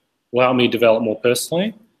that will help me develop more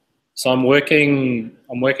personally. So I'm working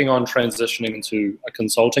on transitioning into a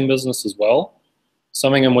consulting business as well,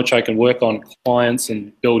 something in which I can work on clients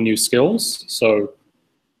and build new skills. So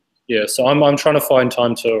yeah, so I'm trying to find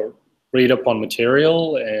time to read up on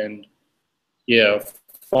material and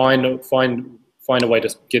find a way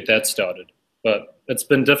to get that started. But it's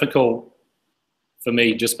been difficult for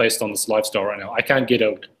me just based on this lifestyle right now.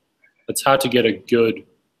 It's hard to get a good,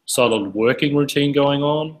 solid working routine going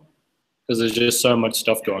on because there's just so much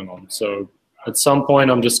stuff going on. So at some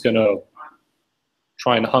point, I'm just going to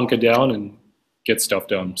try and hunker down and get stuff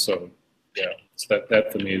done. So yeah, so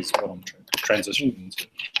that for me is what I'm transitioning into.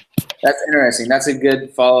 That's interesting. That's a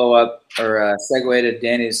good follow-up or segue to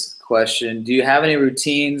Danny's question. Do you have any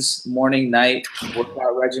routines, morning, night,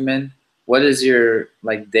 workout regimen? What does your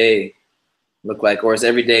day look like, or is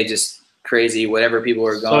every day just crazy? Whatever people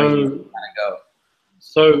are going, you kind of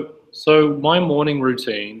go. So my morning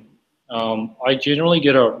routine, I generally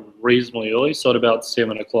get up reasonably early, so at about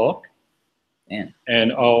 7 o'clock. Man.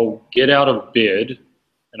 And I'll get out of bed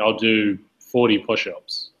and I'll do 40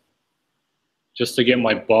 push-ups just to get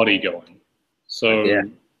my body going. So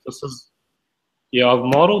I've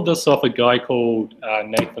modeled this off a guy called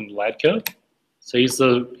Nathan Latka. So he's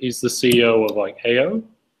the CEO of Heyo,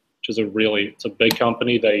 which is it's a big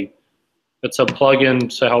company. It's a plugin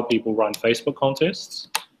to help people run Facebook contests.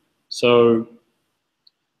 So,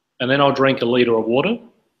 and then I'll drink a liter of water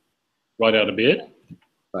right out of bed.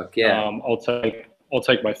 Fuck yeah. I'll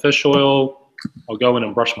take my fish oil. I'll go in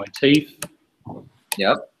and brush my teeth.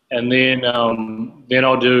 Yep. And then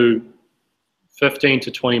I'll do 15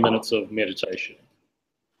 to 20 minutes of meditation.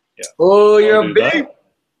 Yeah. Oh, you're a big.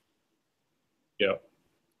 Yeah.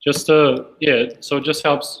 So it just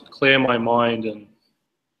helps clear my mind and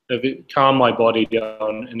calm my body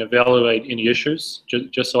down and evaluate any issues,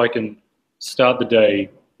 just so I can start the day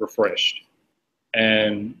refreshed.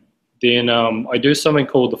 And then I do something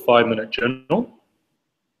called the 5-minute journal.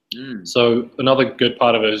 So another good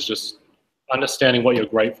part of it is just understanding what you're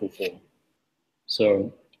grateful for.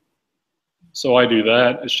 So I do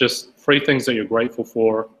that. It's just 3 things that you're grateful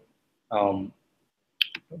for,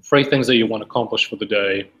 3 things that you want to accomplish for the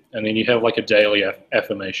day, and then you have a daily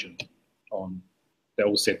affirmation that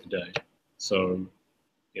will set the day. So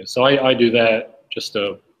so I do that just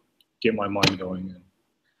to get my mind going.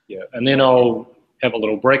 And then I'll have a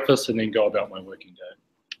little breakfast and then go about my working day.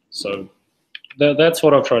 So that's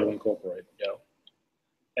what I've tried to incorporate. Yeah.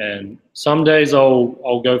 And some days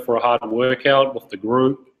I'll go for a hard workout with the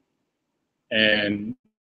group, and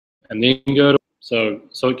then go to so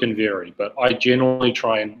it can vary. But I generally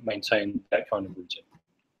try and maintain that kind of routine.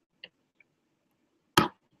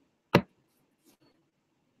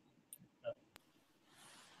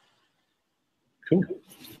 Cool.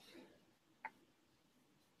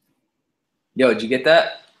 Yo, did you get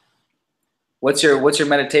that? What's your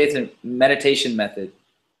meditation method?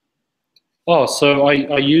 Oh, so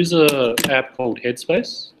I use a app called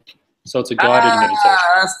Headspace. So it's a guided meditation.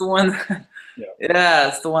 That's the one. Yeah,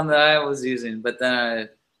 that's the one that I was using, but then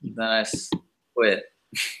I quit.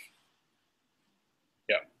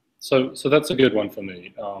 Yeah. So that's a good one for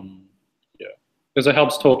me. Because it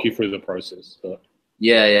helps talk you through the process. But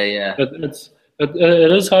yeah.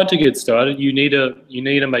 It is hard to get started. You need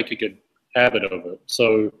to make a good habit of it.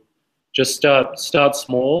 So just start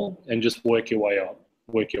small and just work your way up.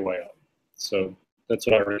 So that's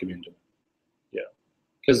what I recommend doing. Yeah,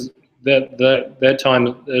 because that time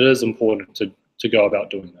it is important to go about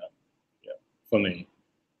doing that. Yeah, for me.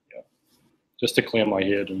 Yeah, just to clear my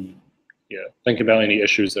head and think about any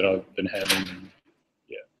issues that I've been having. And,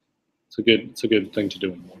 it's a good thing to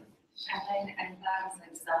do in the morning.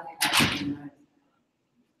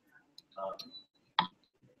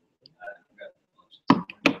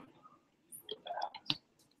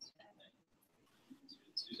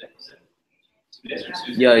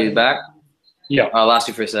 Yo, you back? Yeah. I lost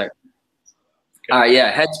you for a sec. Okay. All right,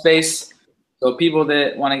 yeah, Headspace. So people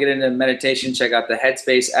that want to get into meditation, check out the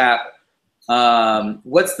Headspace app.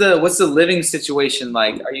 What's the living situation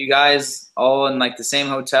like? Are you guys all in like the same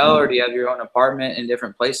hotel, or do you have your own apartment in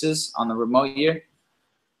different places on the remote year?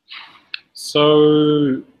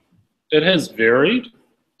 So it has varied.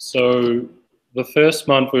 So the first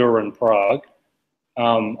month we were in Prague,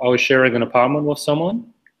 I was sharing an apartment with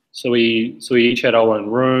someone. So we each had our own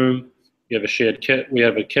room. We have a shared we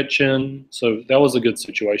have a kitchen. So that was a good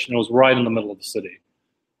situation. It was right in the middle of the city.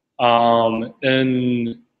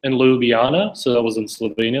 In Ljubljana, so that was in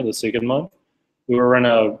Slovenia, the second month, we were in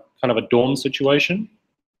a kind of a dorm situation.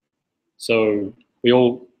 So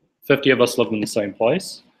 50 of us lived in the same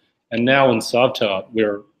place. And now in Savta,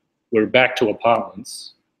 we're back to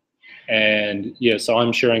apartments. And yeah, so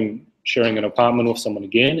I'm sharing an apartment with someone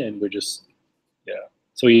again, and we're just, yeah.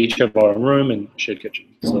 So we each have our own room and shared kitchen.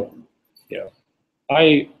 So yeah,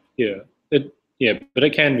 but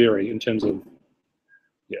it can vary in terms of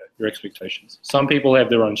your expectations. Some people have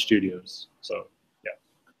their own studios, so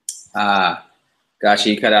yeah. Gotcha.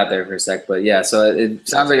 You cut out there for a sec, but yeah. So it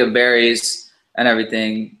sounds like it varies and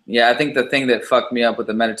everything. Yeah, I think the thing that fucked me up with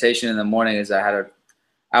the meditation in the morning is I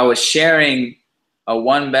was sharing a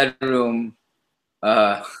 1-bedroom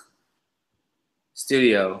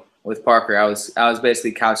studio with Parker. I was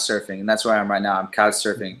basically couch surfing, and that's where I am right now. I'm couch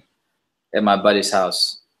surfing at my buddy's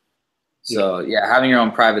house. So yeah, having your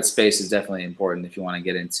own private space is definitely important if you want to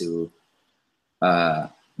get into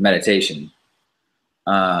meditation.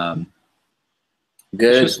 Good.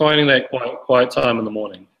 It's just finding that quiet time in the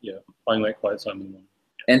morning. Yeah, finding that quiet time in the morning.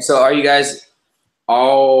 And so, are you guys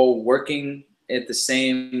all working at the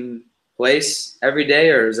same place every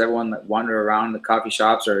day, or does everyone wander around the coffee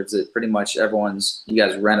shops, or is it pretty much you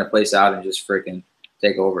guys rent a place out and just freaking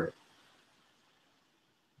take over it?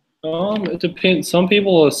 It depends. Some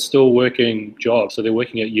people are still working jobs, so they're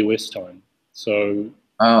working at US time. So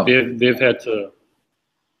they've had to,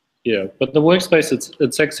 but the workspace,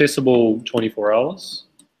 it's accessible 24 hours,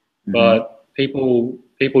 but people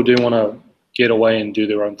do want to get away and do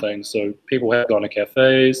their own thing. So people have gone to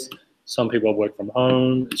cafes. Some people have worked from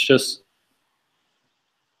home. It's just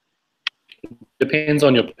depends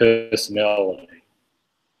on your personality.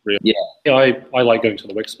 Really. Yeah, I like going to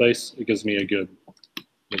the workspace. It gives me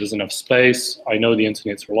there's enough space. I know the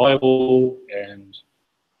internet's reliable, and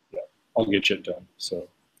I'll get shit done. So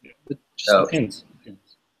it just depends.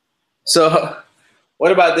 So,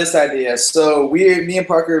 what about this idea? So me and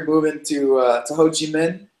Parker are moving to Ho Chi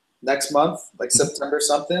Minh next month, like September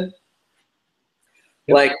something.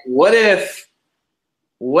 Yep. Like, what if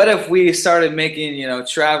we started making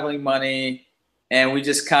traveling money, and we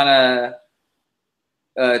just kind of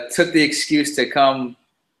took the excuse to come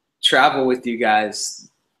travel with you guys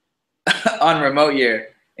on remote year,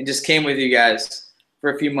 and just came with you guys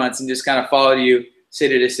for a few months and just kind of followed you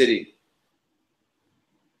city to city?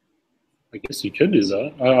 I guess you could do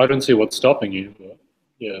that. I don't see what's stopping you. But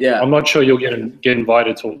yeah. I'm not sure you'll get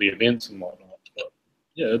invited to all the events and whatnot. But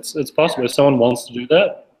yeah, it's possible. If someone wants to do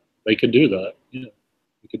that, they could do that. Yeah,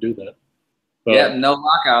 we could do that. But, no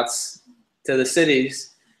lockouts to the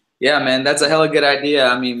cities. Yeah, man, that's a hella good idea.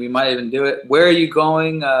 I mean, we might even do it. Where are you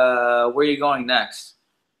going? Where are you going next?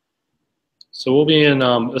 So we'll be in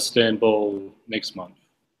Istanbul next month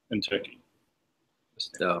in Turkey.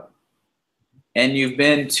 So, and you've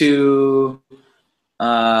been to,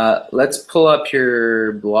 let's pull up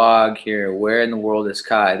your blog here. Where in the world is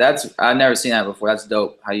Kai? I've never seen that before. That's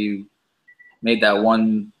dope. How you made that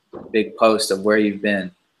one big post of where you've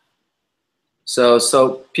been.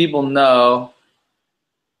 So people know.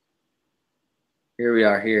 Here we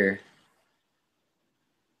are here.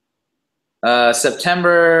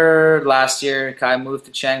 September last year, Kai moved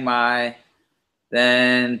to Chiang Mai,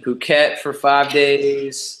 then Phuket for 5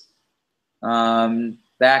 days,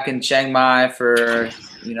 back in Chiang Mai for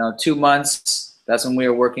 2 months. That's when we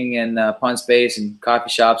were working in Pun Space and coffee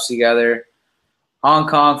shops together. Hong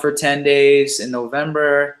Kong for 10 days in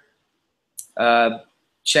November.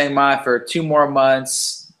 Chiang Mai for 2 more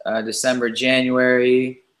months, December,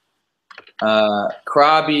 January.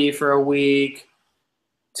 Krabi for a week.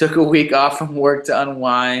 Took a week off from work to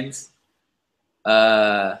unwind.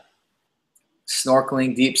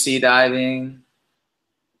 Snorkeling, deep sea diving.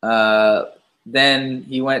 Then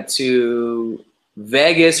he went to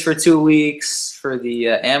Vegas for 2 weeks for the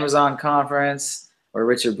Amazon conference, where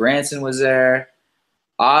Richard Branson was there.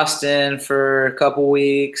 Austin for a couple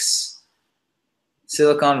weeks.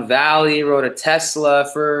 Silicon Valley, rode a Tesla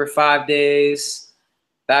for 5 days.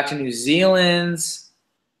 Back to New Zealand.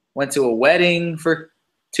 Went to a wedding for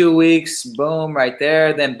 2 weeks. Boom, right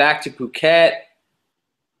there. Then back to Phuket.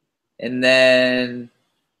 And then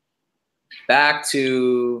back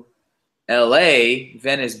to LA,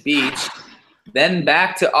 Venice Beach, then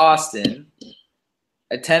back to Austin,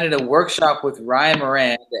 attended a workshop with Ryan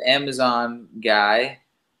Moran, the Amazon guy,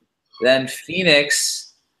 then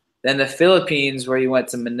Phoenix, then the Philippines where you went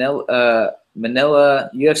to Manila,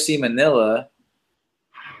 UFC Manila,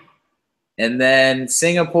 and then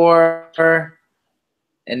Singapore,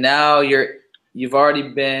 and now you've already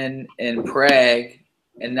been in Prague,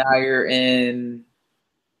 and now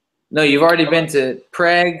you've already been to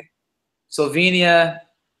Prague, Slovenia,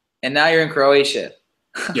 and now you're in Croatia.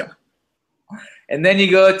 Yeah. And then you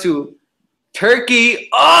go to Turkey.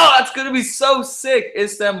 Oh, that's going to be so sick.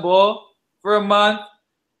 Istanbul for a month.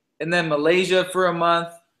 And then Malaysia for a month.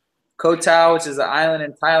 Koh Tao, which is an island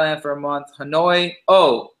in Thailand, for a month. Hanoi.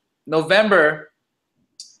 Oh, November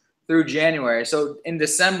through January. So in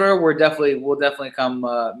December, we'll definitely come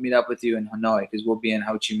meet up with you in Hanoi because we'll be in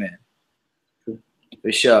Ho Chi Minh.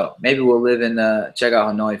 For sure. Maybe we'll live in check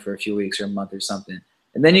out Hanoi for a few weeks or a month or something.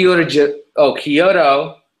 And then you go to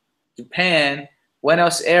Kyoto, Japan,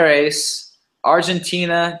 Buenos Aires,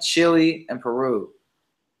 Argentina, Chile, and Peru.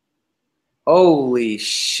 Holy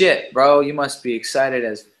shit, bro. You must be excited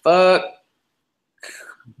as fuck.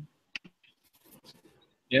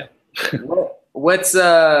 Yeah. What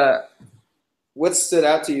stood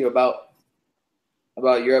out to you about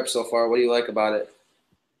Europe so far? What do you like about it?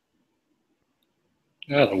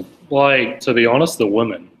 Yeah, like, to be honest, the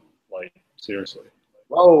women, like, seriously.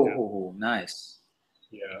 Oh, yeah. Nice.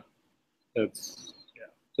 Yeah, that's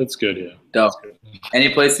good. Yeah, dope. Good.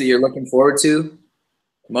 Any place that you're looking forward to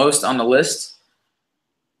most on the list?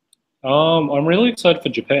 I'm really excited for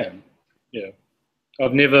Japan. Yeah,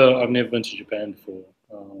 I've never been to Japan before,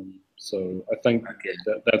 so I think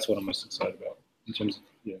that's what I'm most excited about in terms of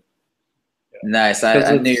yeah. Nice.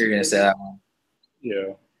 I knew you were gonna say that one.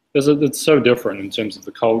 Yeah, because it's so different in terms of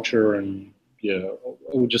the culture, and yeah,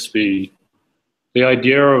 it would just be the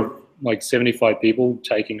idea of like 75 people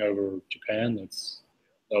taking over Japan.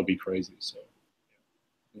 That'll be crazy. So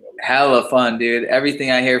hella fun, dude.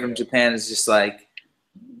 Everything I hear from Japan is just like,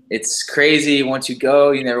 it's crazy. Once you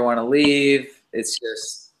go, you never want to leave. It's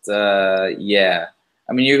just yeah.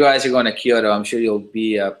 I mean, you guys are going to Kyoto. I'm sure you'll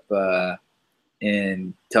be up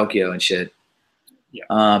in Tokyo and shit.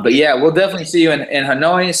 Yeah. But yeah, we'll definitely see you in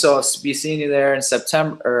Hanoi. So I'll be seeing you there in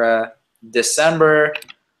September or December.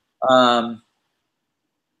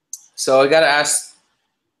 So I got to ask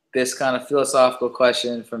this kind of philosophical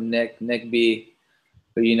question from Nick B,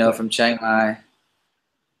 who you know from Chiang Mai.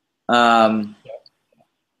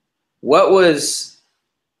 What was,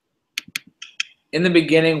 in the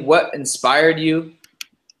beginning, what inspired you?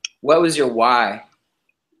 What was your why?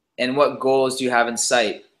 And what goals do you have in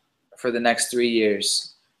sight for the next 3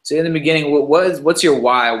 years? So in the beginning, what's your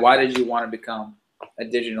why? Why did you want to become a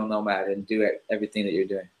digital nomad and do everything that you're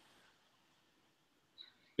doing?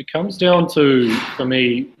 It comes down to, for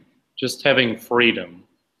me, just having freedom.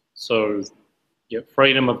 So yeah,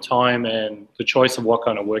 freedom of time and the choice of what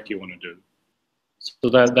kind of work you want to do. So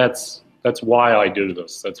that's why I do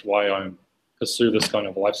this. That's why I pursue this kind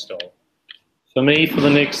of lifestyle. For me, for the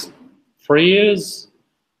next 3 years,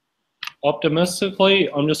 optimistically,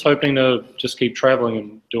 I'm just hoping to just keep traveling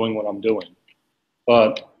and doing what I'm doing.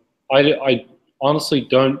 But I honestly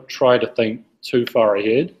don't try to think too far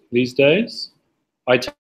ahead these days. I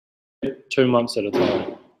take 2 months at a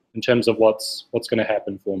time in terms of what's going to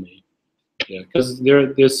happen for me. Yeah, because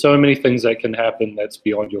there's so many things that can happen that's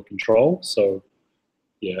beyond your control. So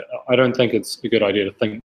yeah, I don't think it's a good idea to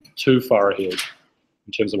think too far ahead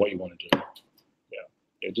in terms of what you want to do.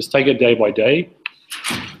 Yeah, just take it day by day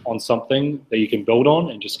on something that you can build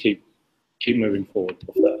on, and just keep moving forward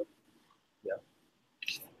with that. Yeah.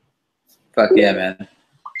 Fuck yeah, man.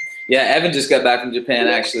 Yeah, Evan just got back from Japan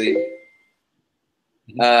actually.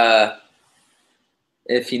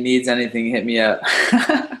 If he needs anything, hit me up.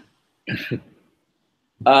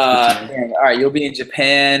 All right, you'll be in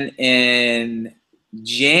Japan in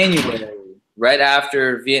January, right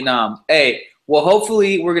after Vietnam. Hey, well,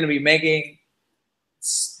 hopefully we're going to be making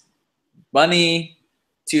money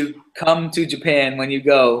to come to Japan when you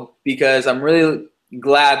go, because I'm really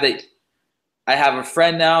glad that I have a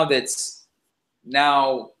friend now that's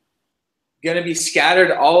now going to be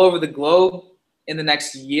scattered all over the globe in the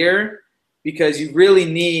next year, because you really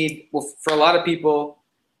need, well, for a lot of people,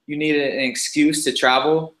 you need an excuse to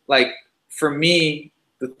travel. Like for me,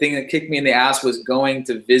 the thing that kicked me in the ass was going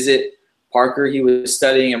to visit Parker. He was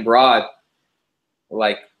studying abroad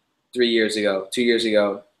like 2 years ago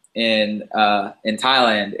in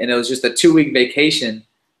Thailand. And it was just a 2-week vacation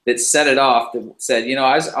that set it off, that said, you know,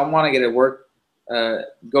 I want to get a work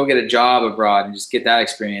go get a job abroad and just get that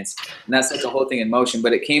experience. And that set the whole thing in motion.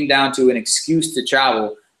 But it came down to an excuse to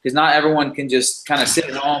travel, because not everyone can just kind of sit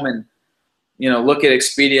at home and, you know, look at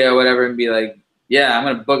Expedia or whatever and be like, yeah, I'm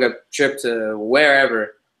going to book a trip to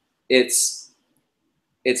wherever. It's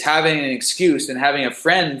having an excuse, and having a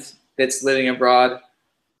friend that's living abroad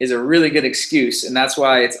is a really good excuse. And that's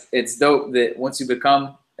why it's dope that once you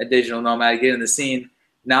become a digital nomad, get in the scene,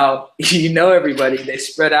 now you know everybody, they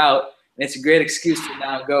spread out, and it's a great excuse to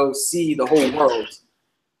now go see the whole world.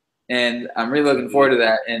 And I'm really looking forward to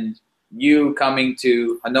that. And you coming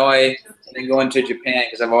to Hanoi and then going to Japan,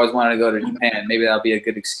 because I've always wanted to go to Japan. Maybe that'll be a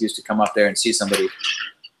good excuse to come up there and see somebody.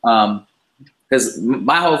 Because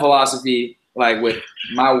my whole philosophy, like with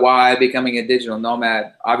my why becoming a digital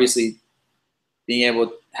nomad, obviously being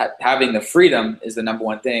able having the freedom is the number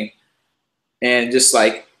one thing. And just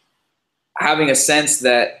like having a sense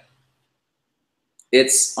that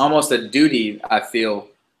it's almost a duty, I feel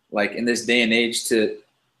like in this day and age, to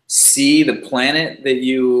see the planet that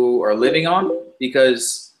you are living on,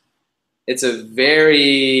 because it's a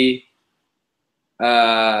very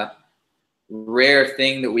rare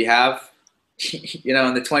thing that we have, you know,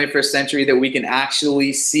 in the 21st century, that we can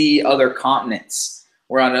actually see other continents.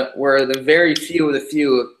 We're the very few of the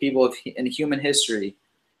few of people in human history.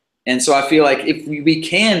 And so I feel like if we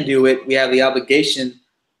can do it, we have the obligation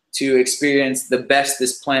to experience the best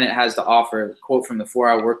this planet has to offer. A quote from the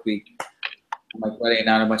 4-Hour Workweek. I'm like writing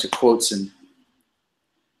down a bunch of quotes and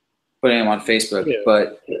putting them on Facebook. Yeah.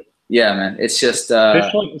 But yeah, man, it's just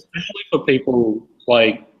especially for people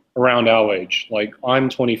like around our age. Like I'm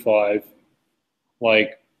 25.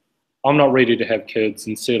 Like I'm not ready to have kids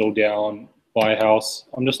and settle down, buy a house.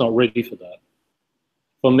 I'm just not ready for that.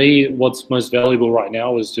 For me, what's most valuable right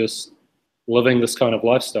now is just living this kind of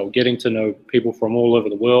lifestyle, getting to know people from all over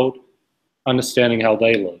the world, understanding how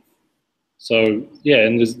they live. So yeah,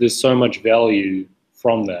 and there's so much value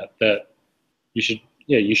from that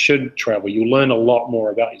you should travel. You learn a lot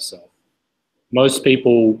more about yourself. Most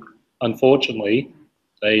people, unfortunately,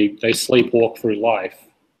 they sleepwalk through life,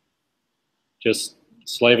 just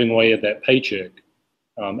slaving away at that paycheck,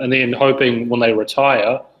 and then hoping when they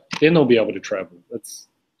retire, then they'll be able to travel. That's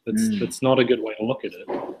not a good way to look at it.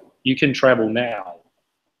 You can travel now.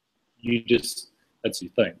 That's the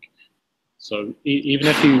thing. So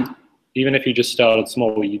even if you just started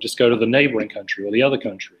small, you just go to the neighboring country or the other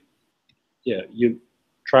country. Yeah,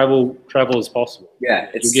 travel is possible.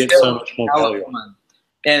 Yeah, you get so much more value.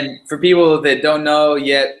 And for people that don't know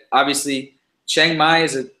yet, obviously Chiang Mai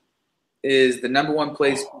is the number one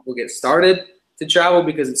place people get started to travel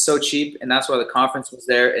because it's so cheap, and that's why the conference was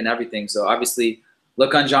there and everything. So obviously,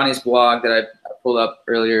 look on Johnny's blog that I pulled up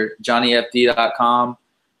earlier, johnnyfd.com.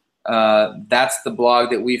 That's the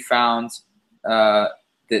blog that we found that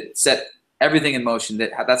set everything in motion.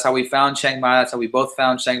 That's how we found Chiang Mai. That's how we both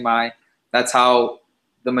found Chiang Mai. That's how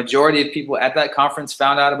the majority of people at that conference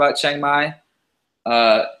found out about Chiang Mai.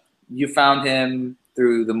 You found him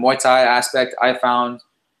through the Muay Thai aspect. I found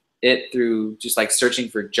it through just like searching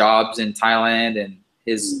for jobs in Thailand, and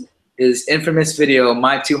his infamous video,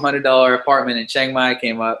 My $200 Apartment in Chiang Mai,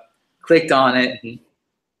 came up. Clicked on it. Mm-hmm.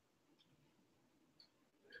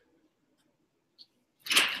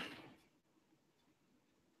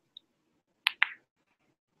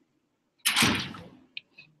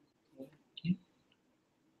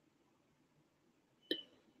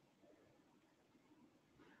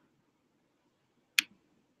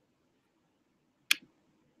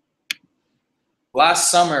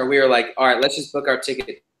 Last summer, we were like, all right, let's just book our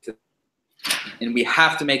ticket, and we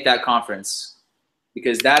have to make that conference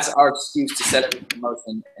because that's our excuse to set it in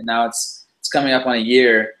motion. And now it's coming up on a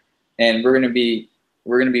year, and we're gonna be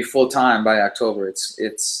full time by October.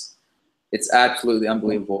 It's absolutely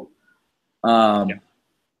unbelievable. Yeah.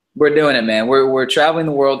 We're doing it, man. We're traveling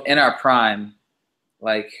the world in our prime.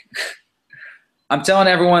 Like I'm telling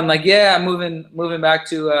everyone, like, yeah, I'm moving back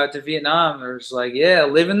to Vietnam. Or it's like, yeah,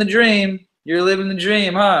 living the dream. You're living the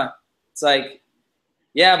dream, huh? It's like,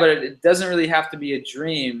 yeah, but it doesn't really have to be a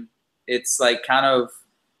dream. It's like kind of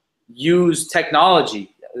use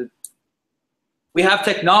technology. We have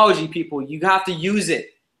technology, people. You have to use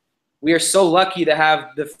it. We are so lucky to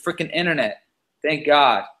have the freaking internet. Thank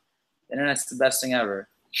God. The internet's the best thing ever.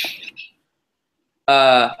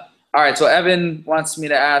 All right, so Evan wants me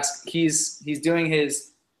to ask. He's doing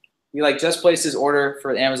his. He like just placed his order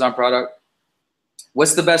for the Amazon product.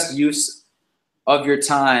 What's the best use of your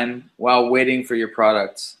time while waiting for your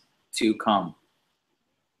product to come?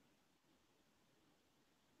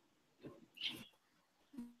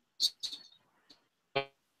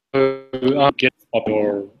 Getting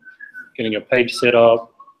your page set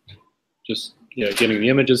up, just getting the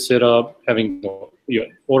images set up, having your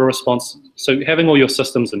auto response, so having all your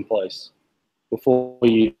systems in place before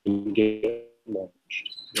you get launched.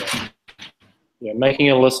 Making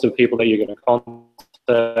a list of people that you're going to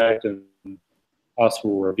contact and ask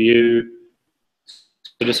for a review.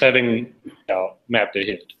 So just having mapped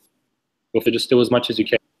ahead. Or just do as much as you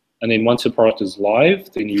can, and then once the product is live,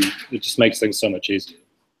 then it just makes things so much easier.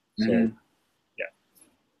 So,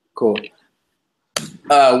 cool.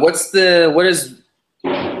 What is the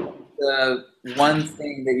one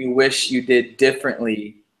thing that you wish you did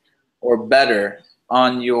differently or better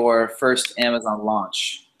on your first Amazon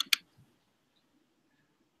launch?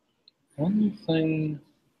 One thing.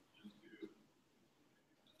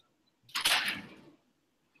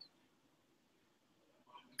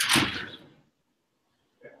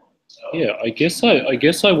 Yeah, I guess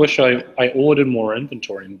I wish I ordered more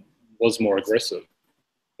inventory and was more aggressive.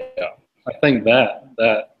 Yeah, I think that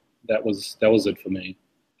was it for me.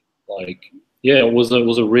 Like, it was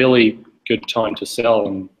a really good time to sell,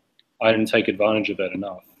 and I didn't take advantage of that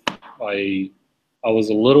enough. I was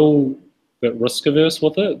a little bit risk averse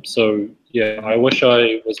with it, so I wish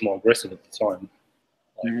I was more aggressive at the time.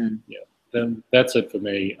 Then that's it for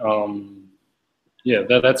me.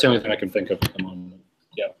 That's the only thing I can think of at the moment.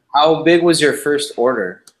 Yeah. How big was your first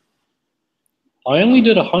order? I only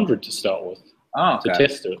did 100 to start with. Oh, okay. To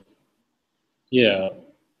test it. Yeah.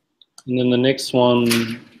 And then the next one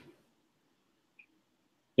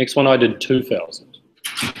I did 2,000.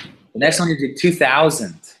 The next one you did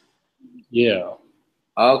 2,000. Yeah.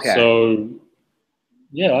 Okay. So,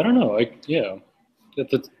 I don't know. At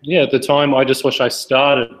the time, I just wish I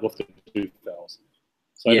started with the 2,000.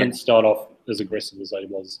 So I didn't start off as aggressive as I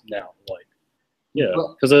was now. Like,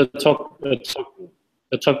 because it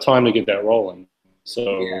took time to get that rolling.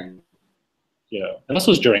 So, and this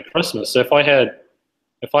was during Christmas. So if I had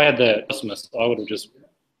that Christmas, I would have just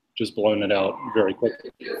blown it out very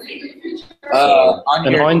quickly. In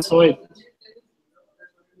hindsight,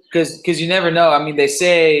 because you never know. I mean, they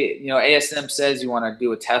say, ASM says you want to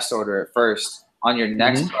do a test order at first. On your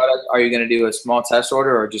next product, are you going to do a small test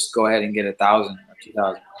order or just go ahead and get 1,000 or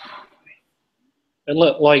 2,000? And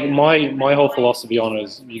like my whole philosophy on it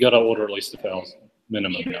is you got to order at least 1,000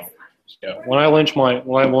 minimum now. Yeah. When I launched my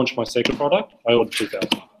second product, I ordered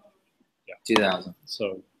 2,000. Yeah. 2,000.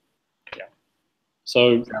 So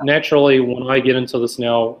So naturally, when I get into this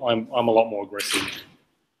now, I'm a lot more aggressive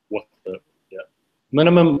with it. Yeah.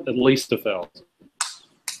 Minimum at least 1,000.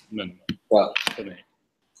 Minimum. Well, for me.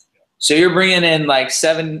 So you're bringing in like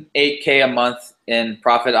 7-8K a month in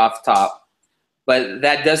profit off top, but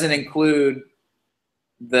that doesn't include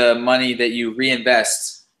the money that you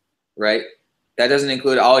reinvest, right? That doesn't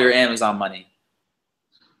include all your Amazon money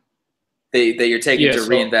that you're taking to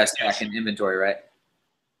reinvest back in inventory, right?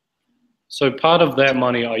 So part of that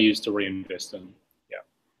money I use to reinvest in. Yeah.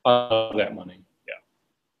 Part of that money. Yeah.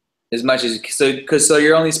 As much as so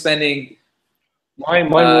you're only spending. My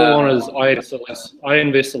rule on is I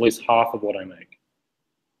invest at least half of what I make.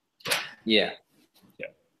 Yeah. Yeah.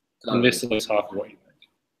 Invest at least half of what you make.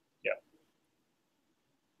 Yeah.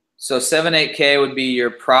 So 7-8K would be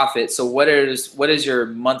your profit. So what is your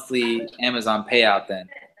monthly Amazon payout then?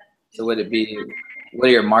 So would it be, what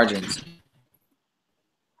are your margins?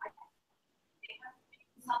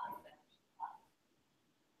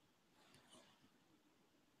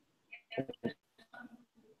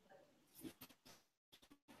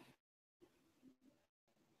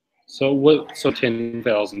 So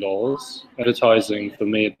 $10,000 advertising for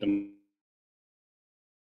me at the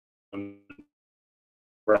moment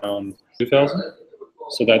around 2,000.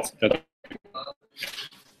 So that's.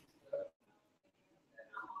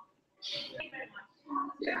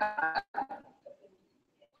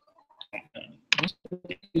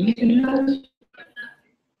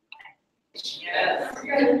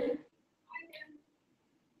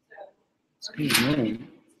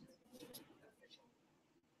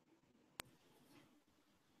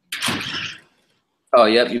 Oh,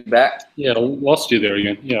 yep, you back? Yeah, lost you there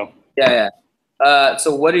again. Yeah. Yeah.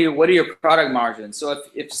 So what are your product margins? So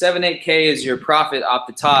if 7-8K is your profit off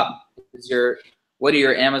the top, what are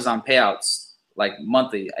your Amazon payouts like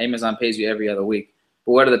monthly? Amazon pays you every other week,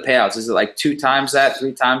 but what are the payouts? Is it like 2 times that,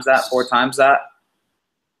 3 times that, 4 times that?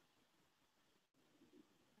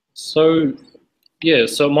 So yeah,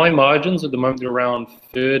 so my margins at the moment are around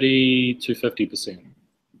 30 to 50%.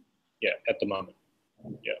 Yeah, at the moment.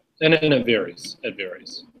 Yeah, and it varies. It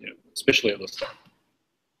varies. Yeah, especially at this time.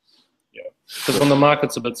 Yeah, because when the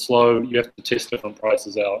market's a bit slow, you have to test different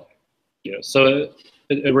prices out. Yeah, so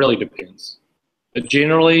it really depends. But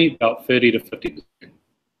generally, about 30 to 50%. Yeah.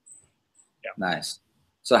 Nice.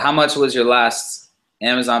 So how much was your last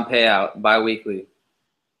Amazon payout biweekly?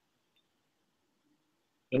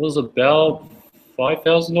 It was about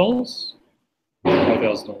 $5,000.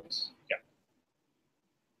 $5,000. Yeah.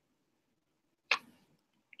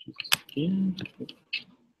 Again.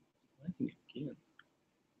 Again.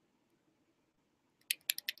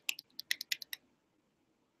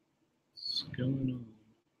 What's going on?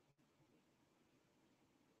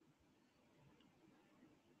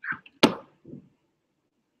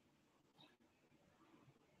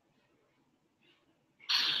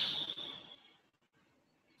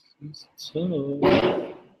 So.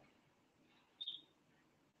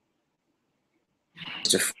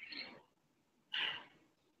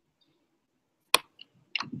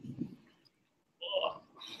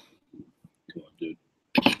 Come on, dude.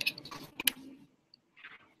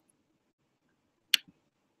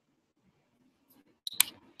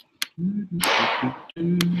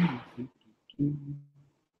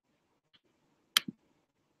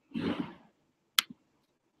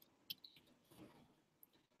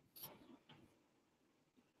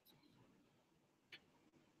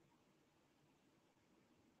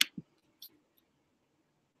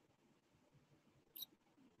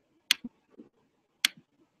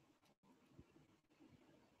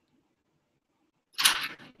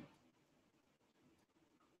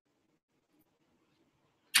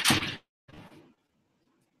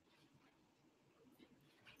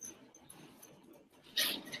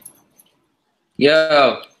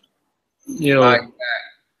 Yo. Yo. All right.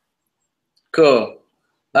 Cool.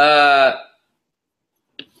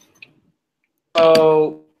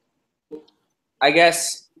 So I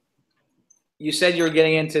guess you said you were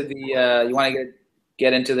getting into the you want to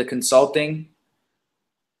get into the consulting.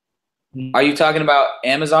 Are you talking about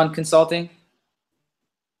Amazon consulting?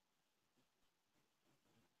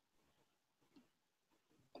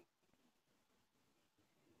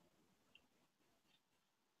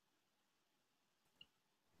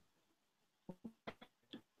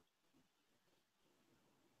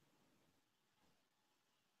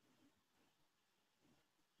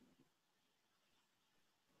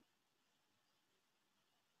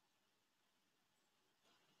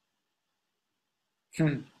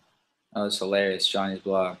 Oh, it's hilarious. Johnny's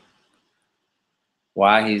blog.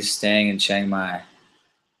 Why he's staying in Chiang Mai.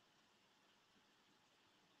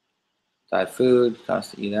 Thai food,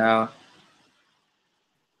 cost to eat out.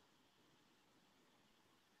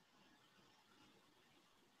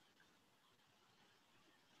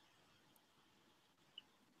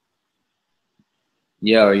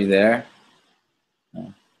 Yo, are you there?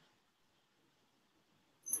 Oh.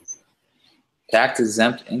 Tax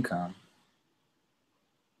exempt income.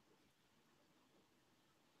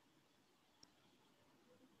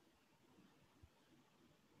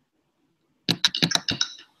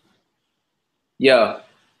 Yo.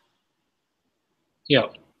 Yeah.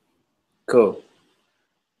 Cool.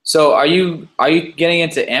 So are you getting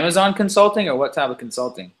into Amazon consulting or what type of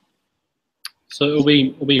consulting? So it'll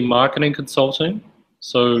be marketing consulting.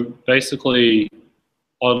 So basically,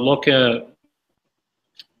 I'd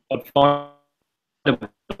find a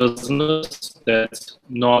business that's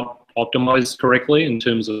not optimized correctly in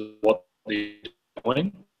terms of what they're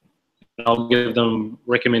doing. And I'll give them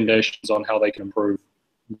recommendations on how they can improve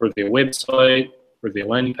their website, improve their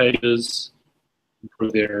landing pages,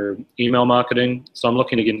 improve their email marketing. So I'm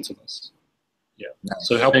looking to get into this. Yeah. Nice.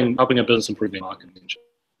 So helping a business improve their marketing.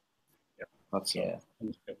 Yeah. That's yeah.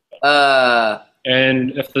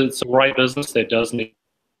 And if it's the right business that does need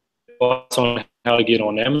advice on how to get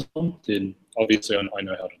on Amazon, then obviously I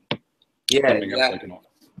know how to. Yeah. Exactly.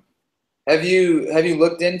 Have you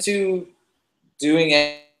looked into doing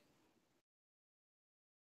it?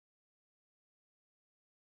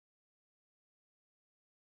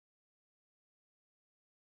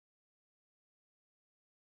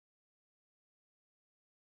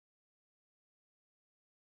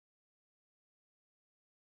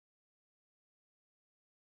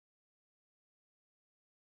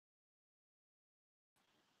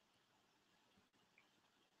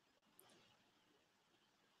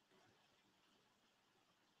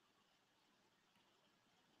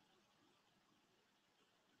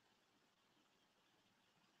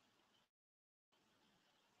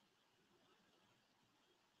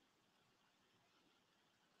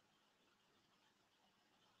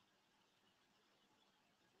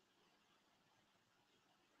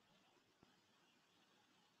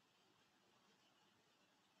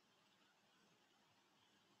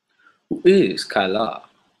 Who is Kyla?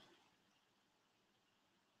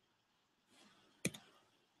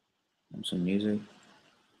 Some music.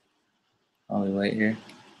 While we wait here.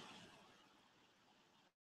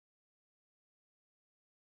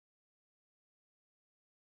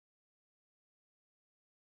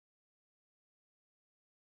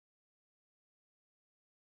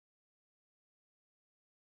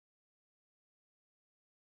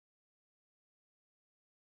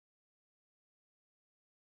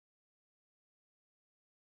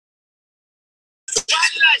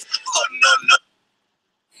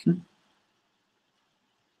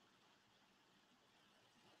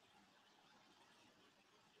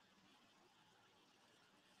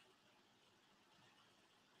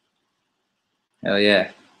 Hell yeah.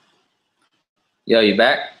 Yo, you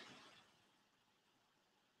back?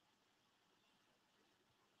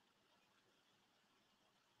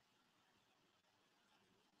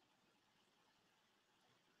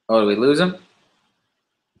 Oh, did we lose him?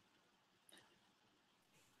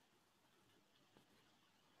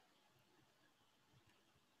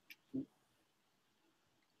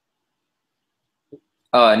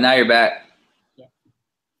 Oh, now you're back. Yeah.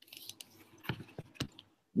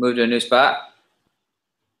 Move to a new spot.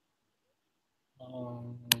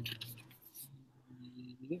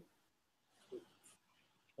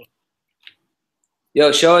 Yo,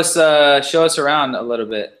 show us around a little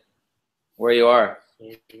bit where you are.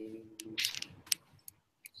 Yeah.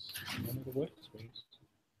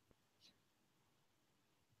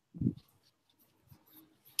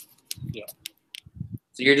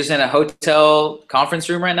 So you're just in a hotel conference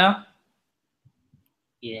room right now?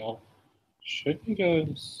 Yeah. Should you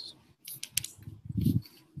guys?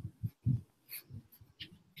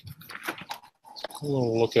 A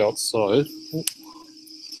little look outside.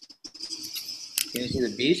 Can you see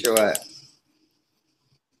the beach or what?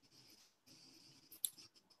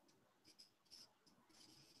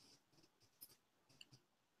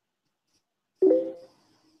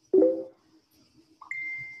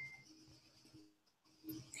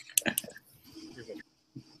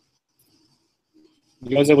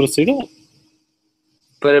 You guys able to see that?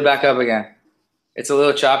 Put it back up again. It's a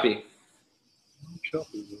little choppy.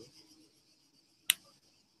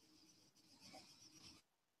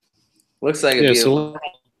 Looks like a beautiful. So a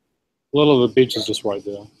little of the beach is just right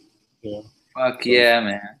there. Yeah. Fuck yeah,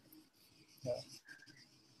 man. Yeah.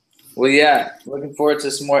 Well, yeah. Looking forward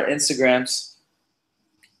to some more Instagrams.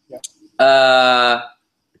 Yeah.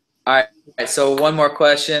 All right. So one more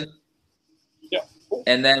question. Yeah.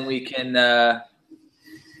 And then we can wrap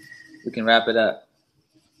it up.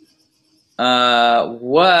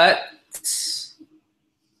 What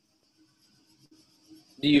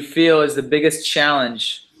do you feel is the biggest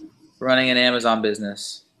challenge running an Amazon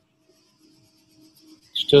business?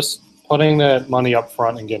 It's just putting that money up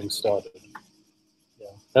front and getting started. Yeah,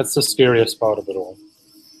 that's the scariest part of it all.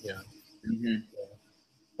 Yeah. Mm-hmm. Yeah.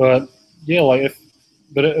 But yeah,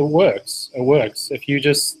 but it works. It works if you're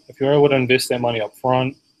able to invest that money up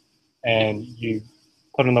front and you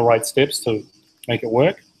put in the right steps to make it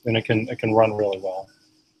work, then it can run really well.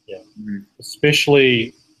 Yeah. Mm-hmm.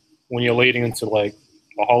 Especially when you're leading into like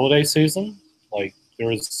a holiday season, like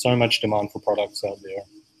there is so much demand for products out there.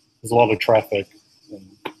 There's a lot of traffic,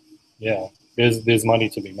 and yeah, there's money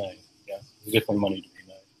to be made. Yeah, there's definitely money to be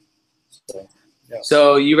made. So, yeah.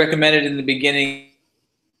 So you recommended in the beginning.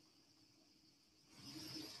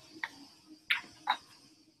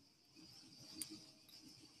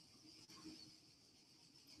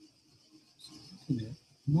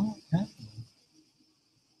 Not happening.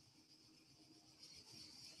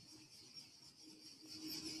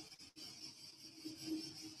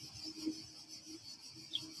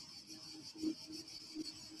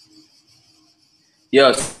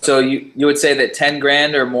 Yo, so you would say that 10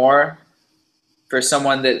 grand or more for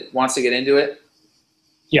someone that wants to get into it?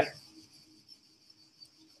 Yeah.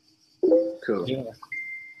 Cool. Yeah.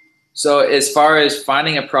 So as far as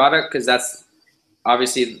finding a product, because that's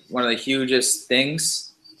obviously one of the hugest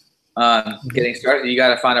things, getting started, you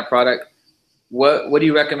got to find a product. What do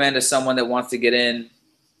you recommend to someone that wants to get in?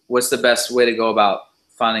 What's the best way to go about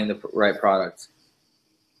finding the right product?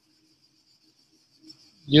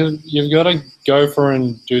 You've got to go for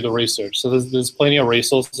and do the research. So there's plenty of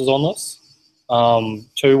resources on this.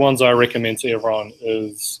 Two ones I recommend to everyone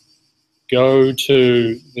is go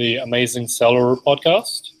to the Amazing Seller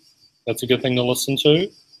podcast. That's a good thing to listen to.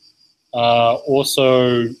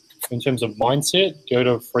 Also, in terms of mindset, go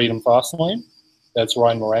to Freedom Fastlane. That's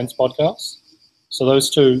Ryan Moran's podcast. So those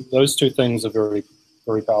two things are very,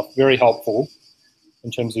 very powerful, very helpful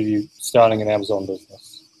in terms of you starting an Amazon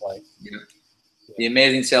business. Like, yeah. The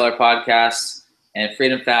Amazing Seller podcast and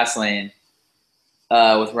Freedom Fastlane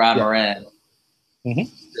with Ryan Moran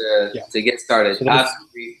to get started. So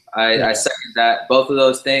absolutely, I second that. Both of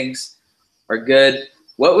those things are good.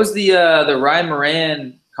 What was the Ryan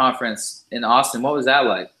Moran conference in Austin? What was that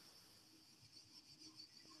like?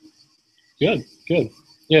 Good.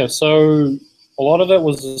 Yeah, so a lot of it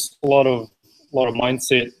was just a lot of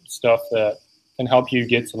mindset stuff that can help you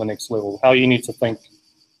get to the next level. How you need to think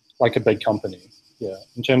like a big company. Yeah,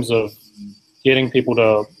 in terms of getting people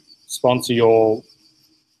to sponsor your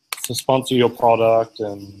product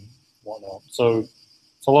and whatnot. So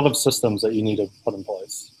it's a lot of systems that you need to put in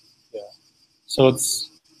place. Yeah. So it's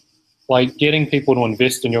like getting people to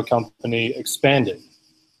invest in your company, expanding.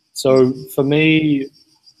 So for me,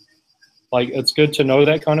 like it's good to know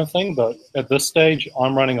that kind of thing, but at this stage,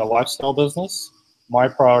 I'm running a lifestyle business. My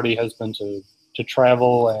priority has been to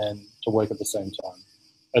travel and to work at the same time.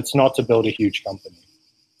 It's not to build a huge company.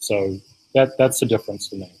 So that's the difference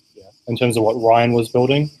for me, yeah, in terms of what Ryan was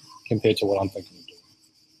building compared to what I'm thinking of doing.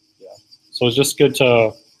 Yeah. So it's just good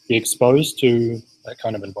to be exposed to that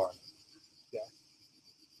kind of environment. Yeah.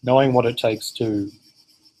 Knowing what it takes to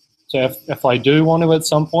if I do want to at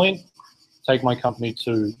some point take my company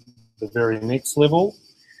to the very next level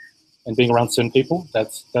and being around certain people,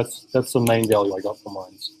 that's the main value I got from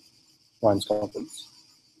Ryan's conference.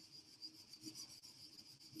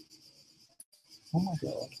 Oh my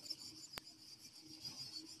God.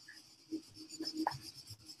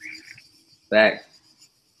 Back.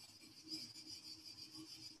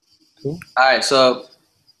 Cool. All right, so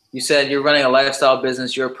you said you're running a lifestyle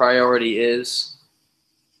business. Your priority is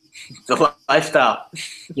the lifestyle.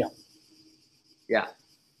 Yeah. Yeah.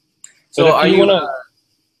 So are you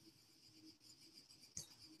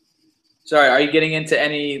sorry, are you getting into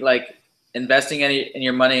any, like, investing in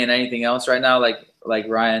your money in anything else right now, like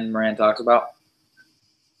Ryan Moran talks about?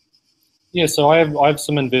 Yeah, so I have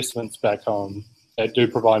some investments back home that do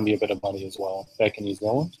provide me a bit of money as well back in New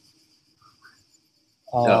Zealand.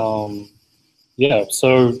 Yeah,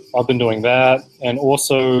 so I've been doing that, and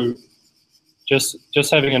also just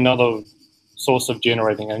having another source of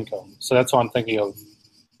generating income. So that's why I'm thinking of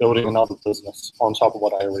building another business on top of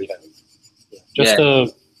what I already have. Yeah.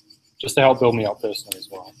 Just to help build me up personally as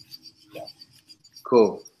well. Yeah.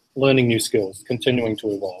 Cool. Learning new skills, continuing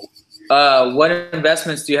to evolve. What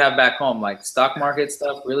investments do you have back home? Like stock market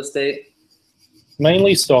stuff, real estate?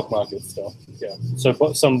 Mainly stock market stuff. Yeah. So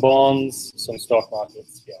some bonds, some stock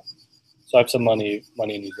markets. Yeah. So I have some money in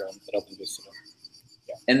New Zealand that I've invested in.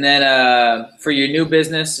 Yeah. And then for your new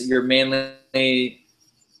business, you're mainly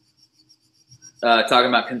talking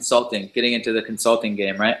about consulting, getting into the consulting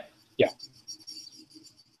game, right? Yeah.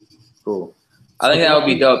 Cool. I think that would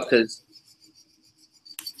be dope because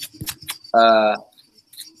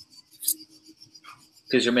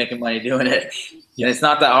you're making money doing it. Yeah. And it's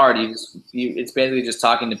not that hard. It's basically just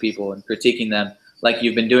talking to people and critiquing them like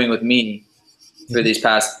you've been doing with me for these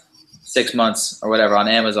past 6 months or whatever on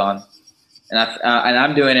Amazon. And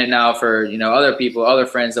I'm doing it now for, other people, other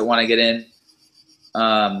friends that want to get in.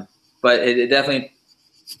 But it definitely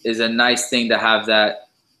is a nice thing to have that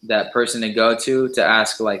person to go to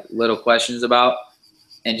ask like little questions about,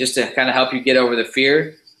 and just to kind of help you get over the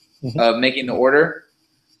fear of making the order.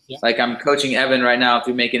 Yeah. Like I'm coaching Evan right now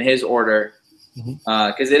through making his order,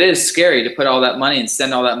 because it is scary to put all that money and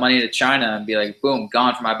send all that money to China and be like, boom,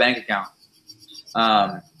 gone from my bank account.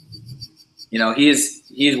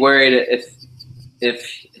 He's worried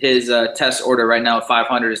if his test order right now at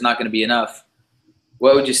 500 is not going to be enough.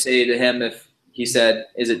 What would you say to him if he said,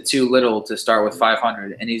 is it too little to start with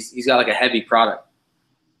 500? And he's got like a heavy product.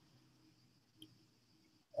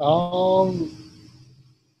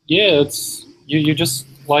 Yeah, it's you just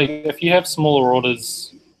like, if you have smaller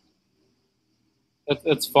orders,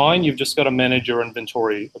 it's fine. You've just got to manage your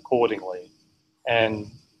inventory accordingly. And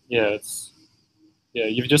you've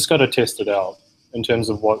just got to test it out in terms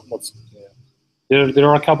of what's. Yeah. There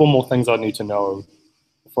are a couple more things I need to know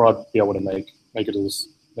before I'd be able to make a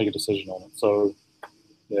decision on it. So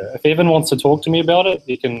yeah, if Evan wants to talk to me about it,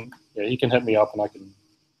 he can hit me up and I can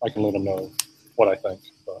let him know what I think.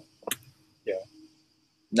 But yeah.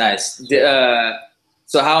 Nice.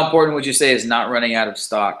 So how important would you say is not running out of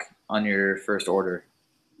stock on your first order?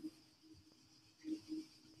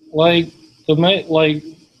 Like with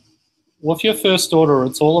your first order,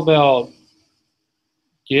 it's all about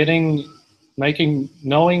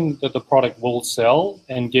knowing that the product will sell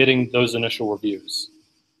and getting those initial reviews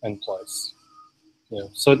in place. Yeah.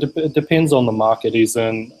 So it depends on the market he's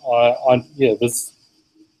in. There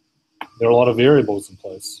are a lot of variables in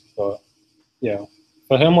place, but yeah,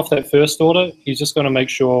 for him with that first order, he's just going to make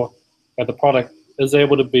sure that the product is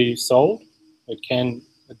able to be sold. It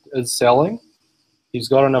is selling. He's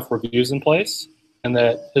got enough reviews in place, and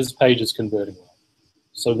that his page is converting well.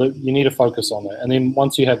 So you need to focus on that. And then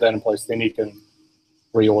once you have that in place, then you can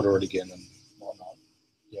reorder it again and whatnot.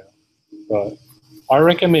 Yeah. But I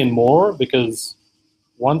recommend more, because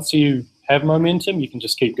once you have momentum, you can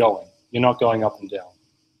just keep going. You're not going up and down.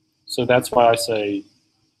 So that's why I say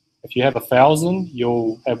if you have 1,000,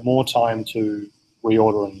 you'll have more time to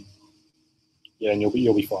reorder and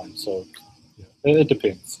you'll be fine. So yeah, it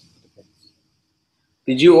depends.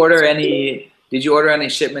 Did you order any Did you order any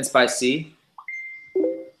shipments by sea?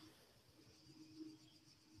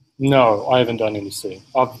 No, I haven't done any sea.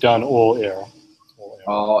 I've done all air.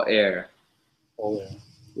 All air. All air.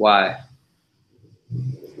 Why?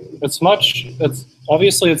 It's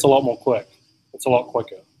obviously it's a lot more quick. It's a lot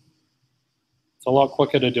quicker. It's a lot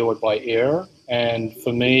quicker to do it by air. And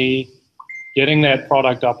for me, getting that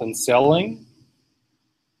product up and selling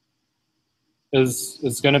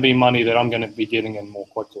is going to be money that I'm going to be getting in more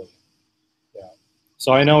quickly. Yeah.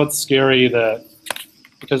 So I know it's scary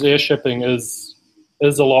because air shipping is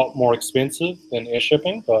a lot more expensive than air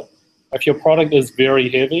shipping, but if your product is very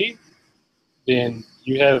heavy, then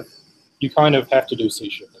you kind of have to do sea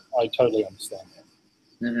shipping. I totally understand that.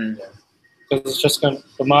 Mm-hmm. Yeah. Because it's just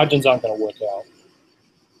the margins aren't going to work out.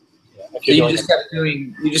 Yeah. So you just kept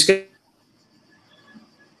doing. You just kept.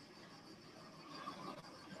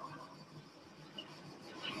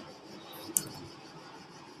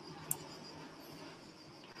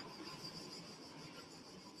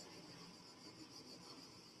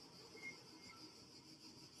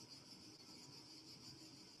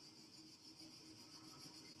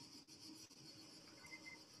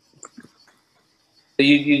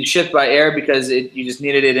 You shipped by air because you just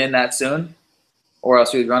needed it in that soon, or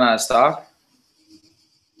else you'd run out of stock.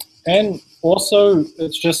 And also,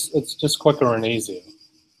 it's just quicker and easier.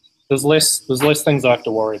 There's less things I have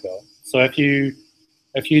to worry about. So if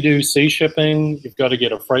you do sea shipping, you've got to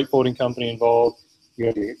get a freight forwarding company involved. You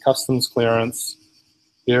got to get customs clearance.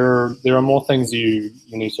 There are more things you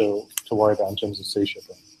need to worry about in terms of sea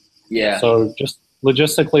shipping. Yeah. So just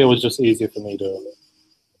logistically, it was just easier for me to.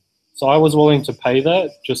 So I was willing to pay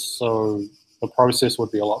that just so the process would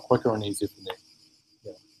be a lot quicker and easier for me.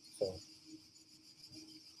 Yeah. So.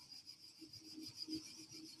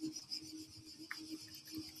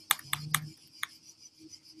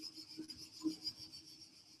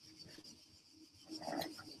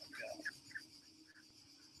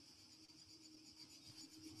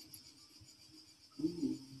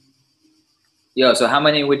 Yo, so how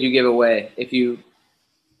many would you give away if you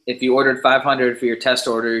ordered 500 for your test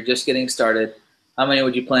order? You're just getting started. How many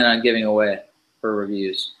would you plan on giving away for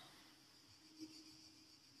reviews?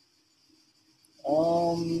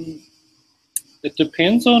 It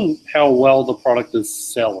depends on how well the product is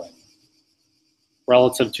selling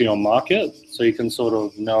relative to your market, so you can sort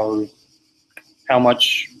of know how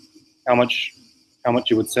much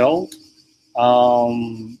you would sell.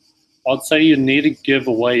 I'd say you need to give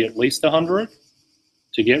away at least 100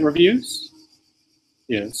 to get reviews.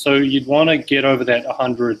 Yeah, so you'd want to get over that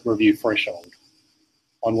 100 review threshold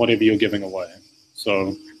on whatever you're giving away. So,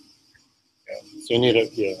 yeah, so you need to,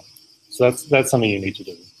 yeah. So that's something you need to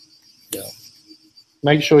do. Yeah,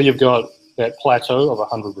 make sure you've got that plateau of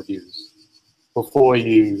 100 reviews before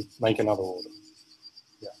you make another order.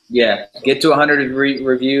 Yeah, get to 100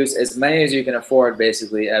 reviews, as many as you can afford,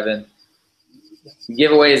 basically, Evan.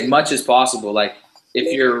 Give away as much as possible. Like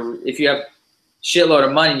if you have shitload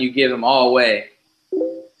of money, you give them all away,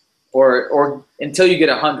 or until you get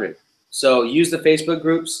 100. So use the Facebook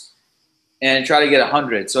groups and try to get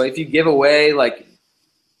 100. So if you give away like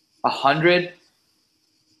 100,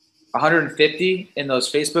 150 in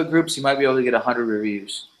those Facebook groups, you might be able to get 100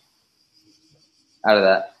 reviews out of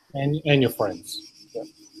that. And your friends. Yeah.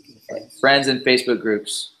 Friends and Facebook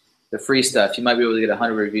groups, the free stuff, you might be able to get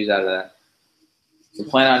 100 reviews out of that. So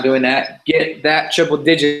plan on doing that. Get that triple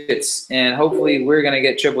digits, and hopefully we're going to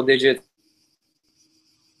get triple digits.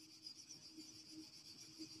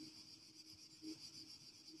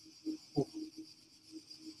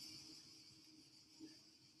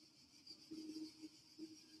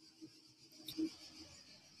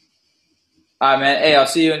 All right, man. Hey, I'll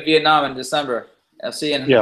see you in Vietnam in December. I'll see you in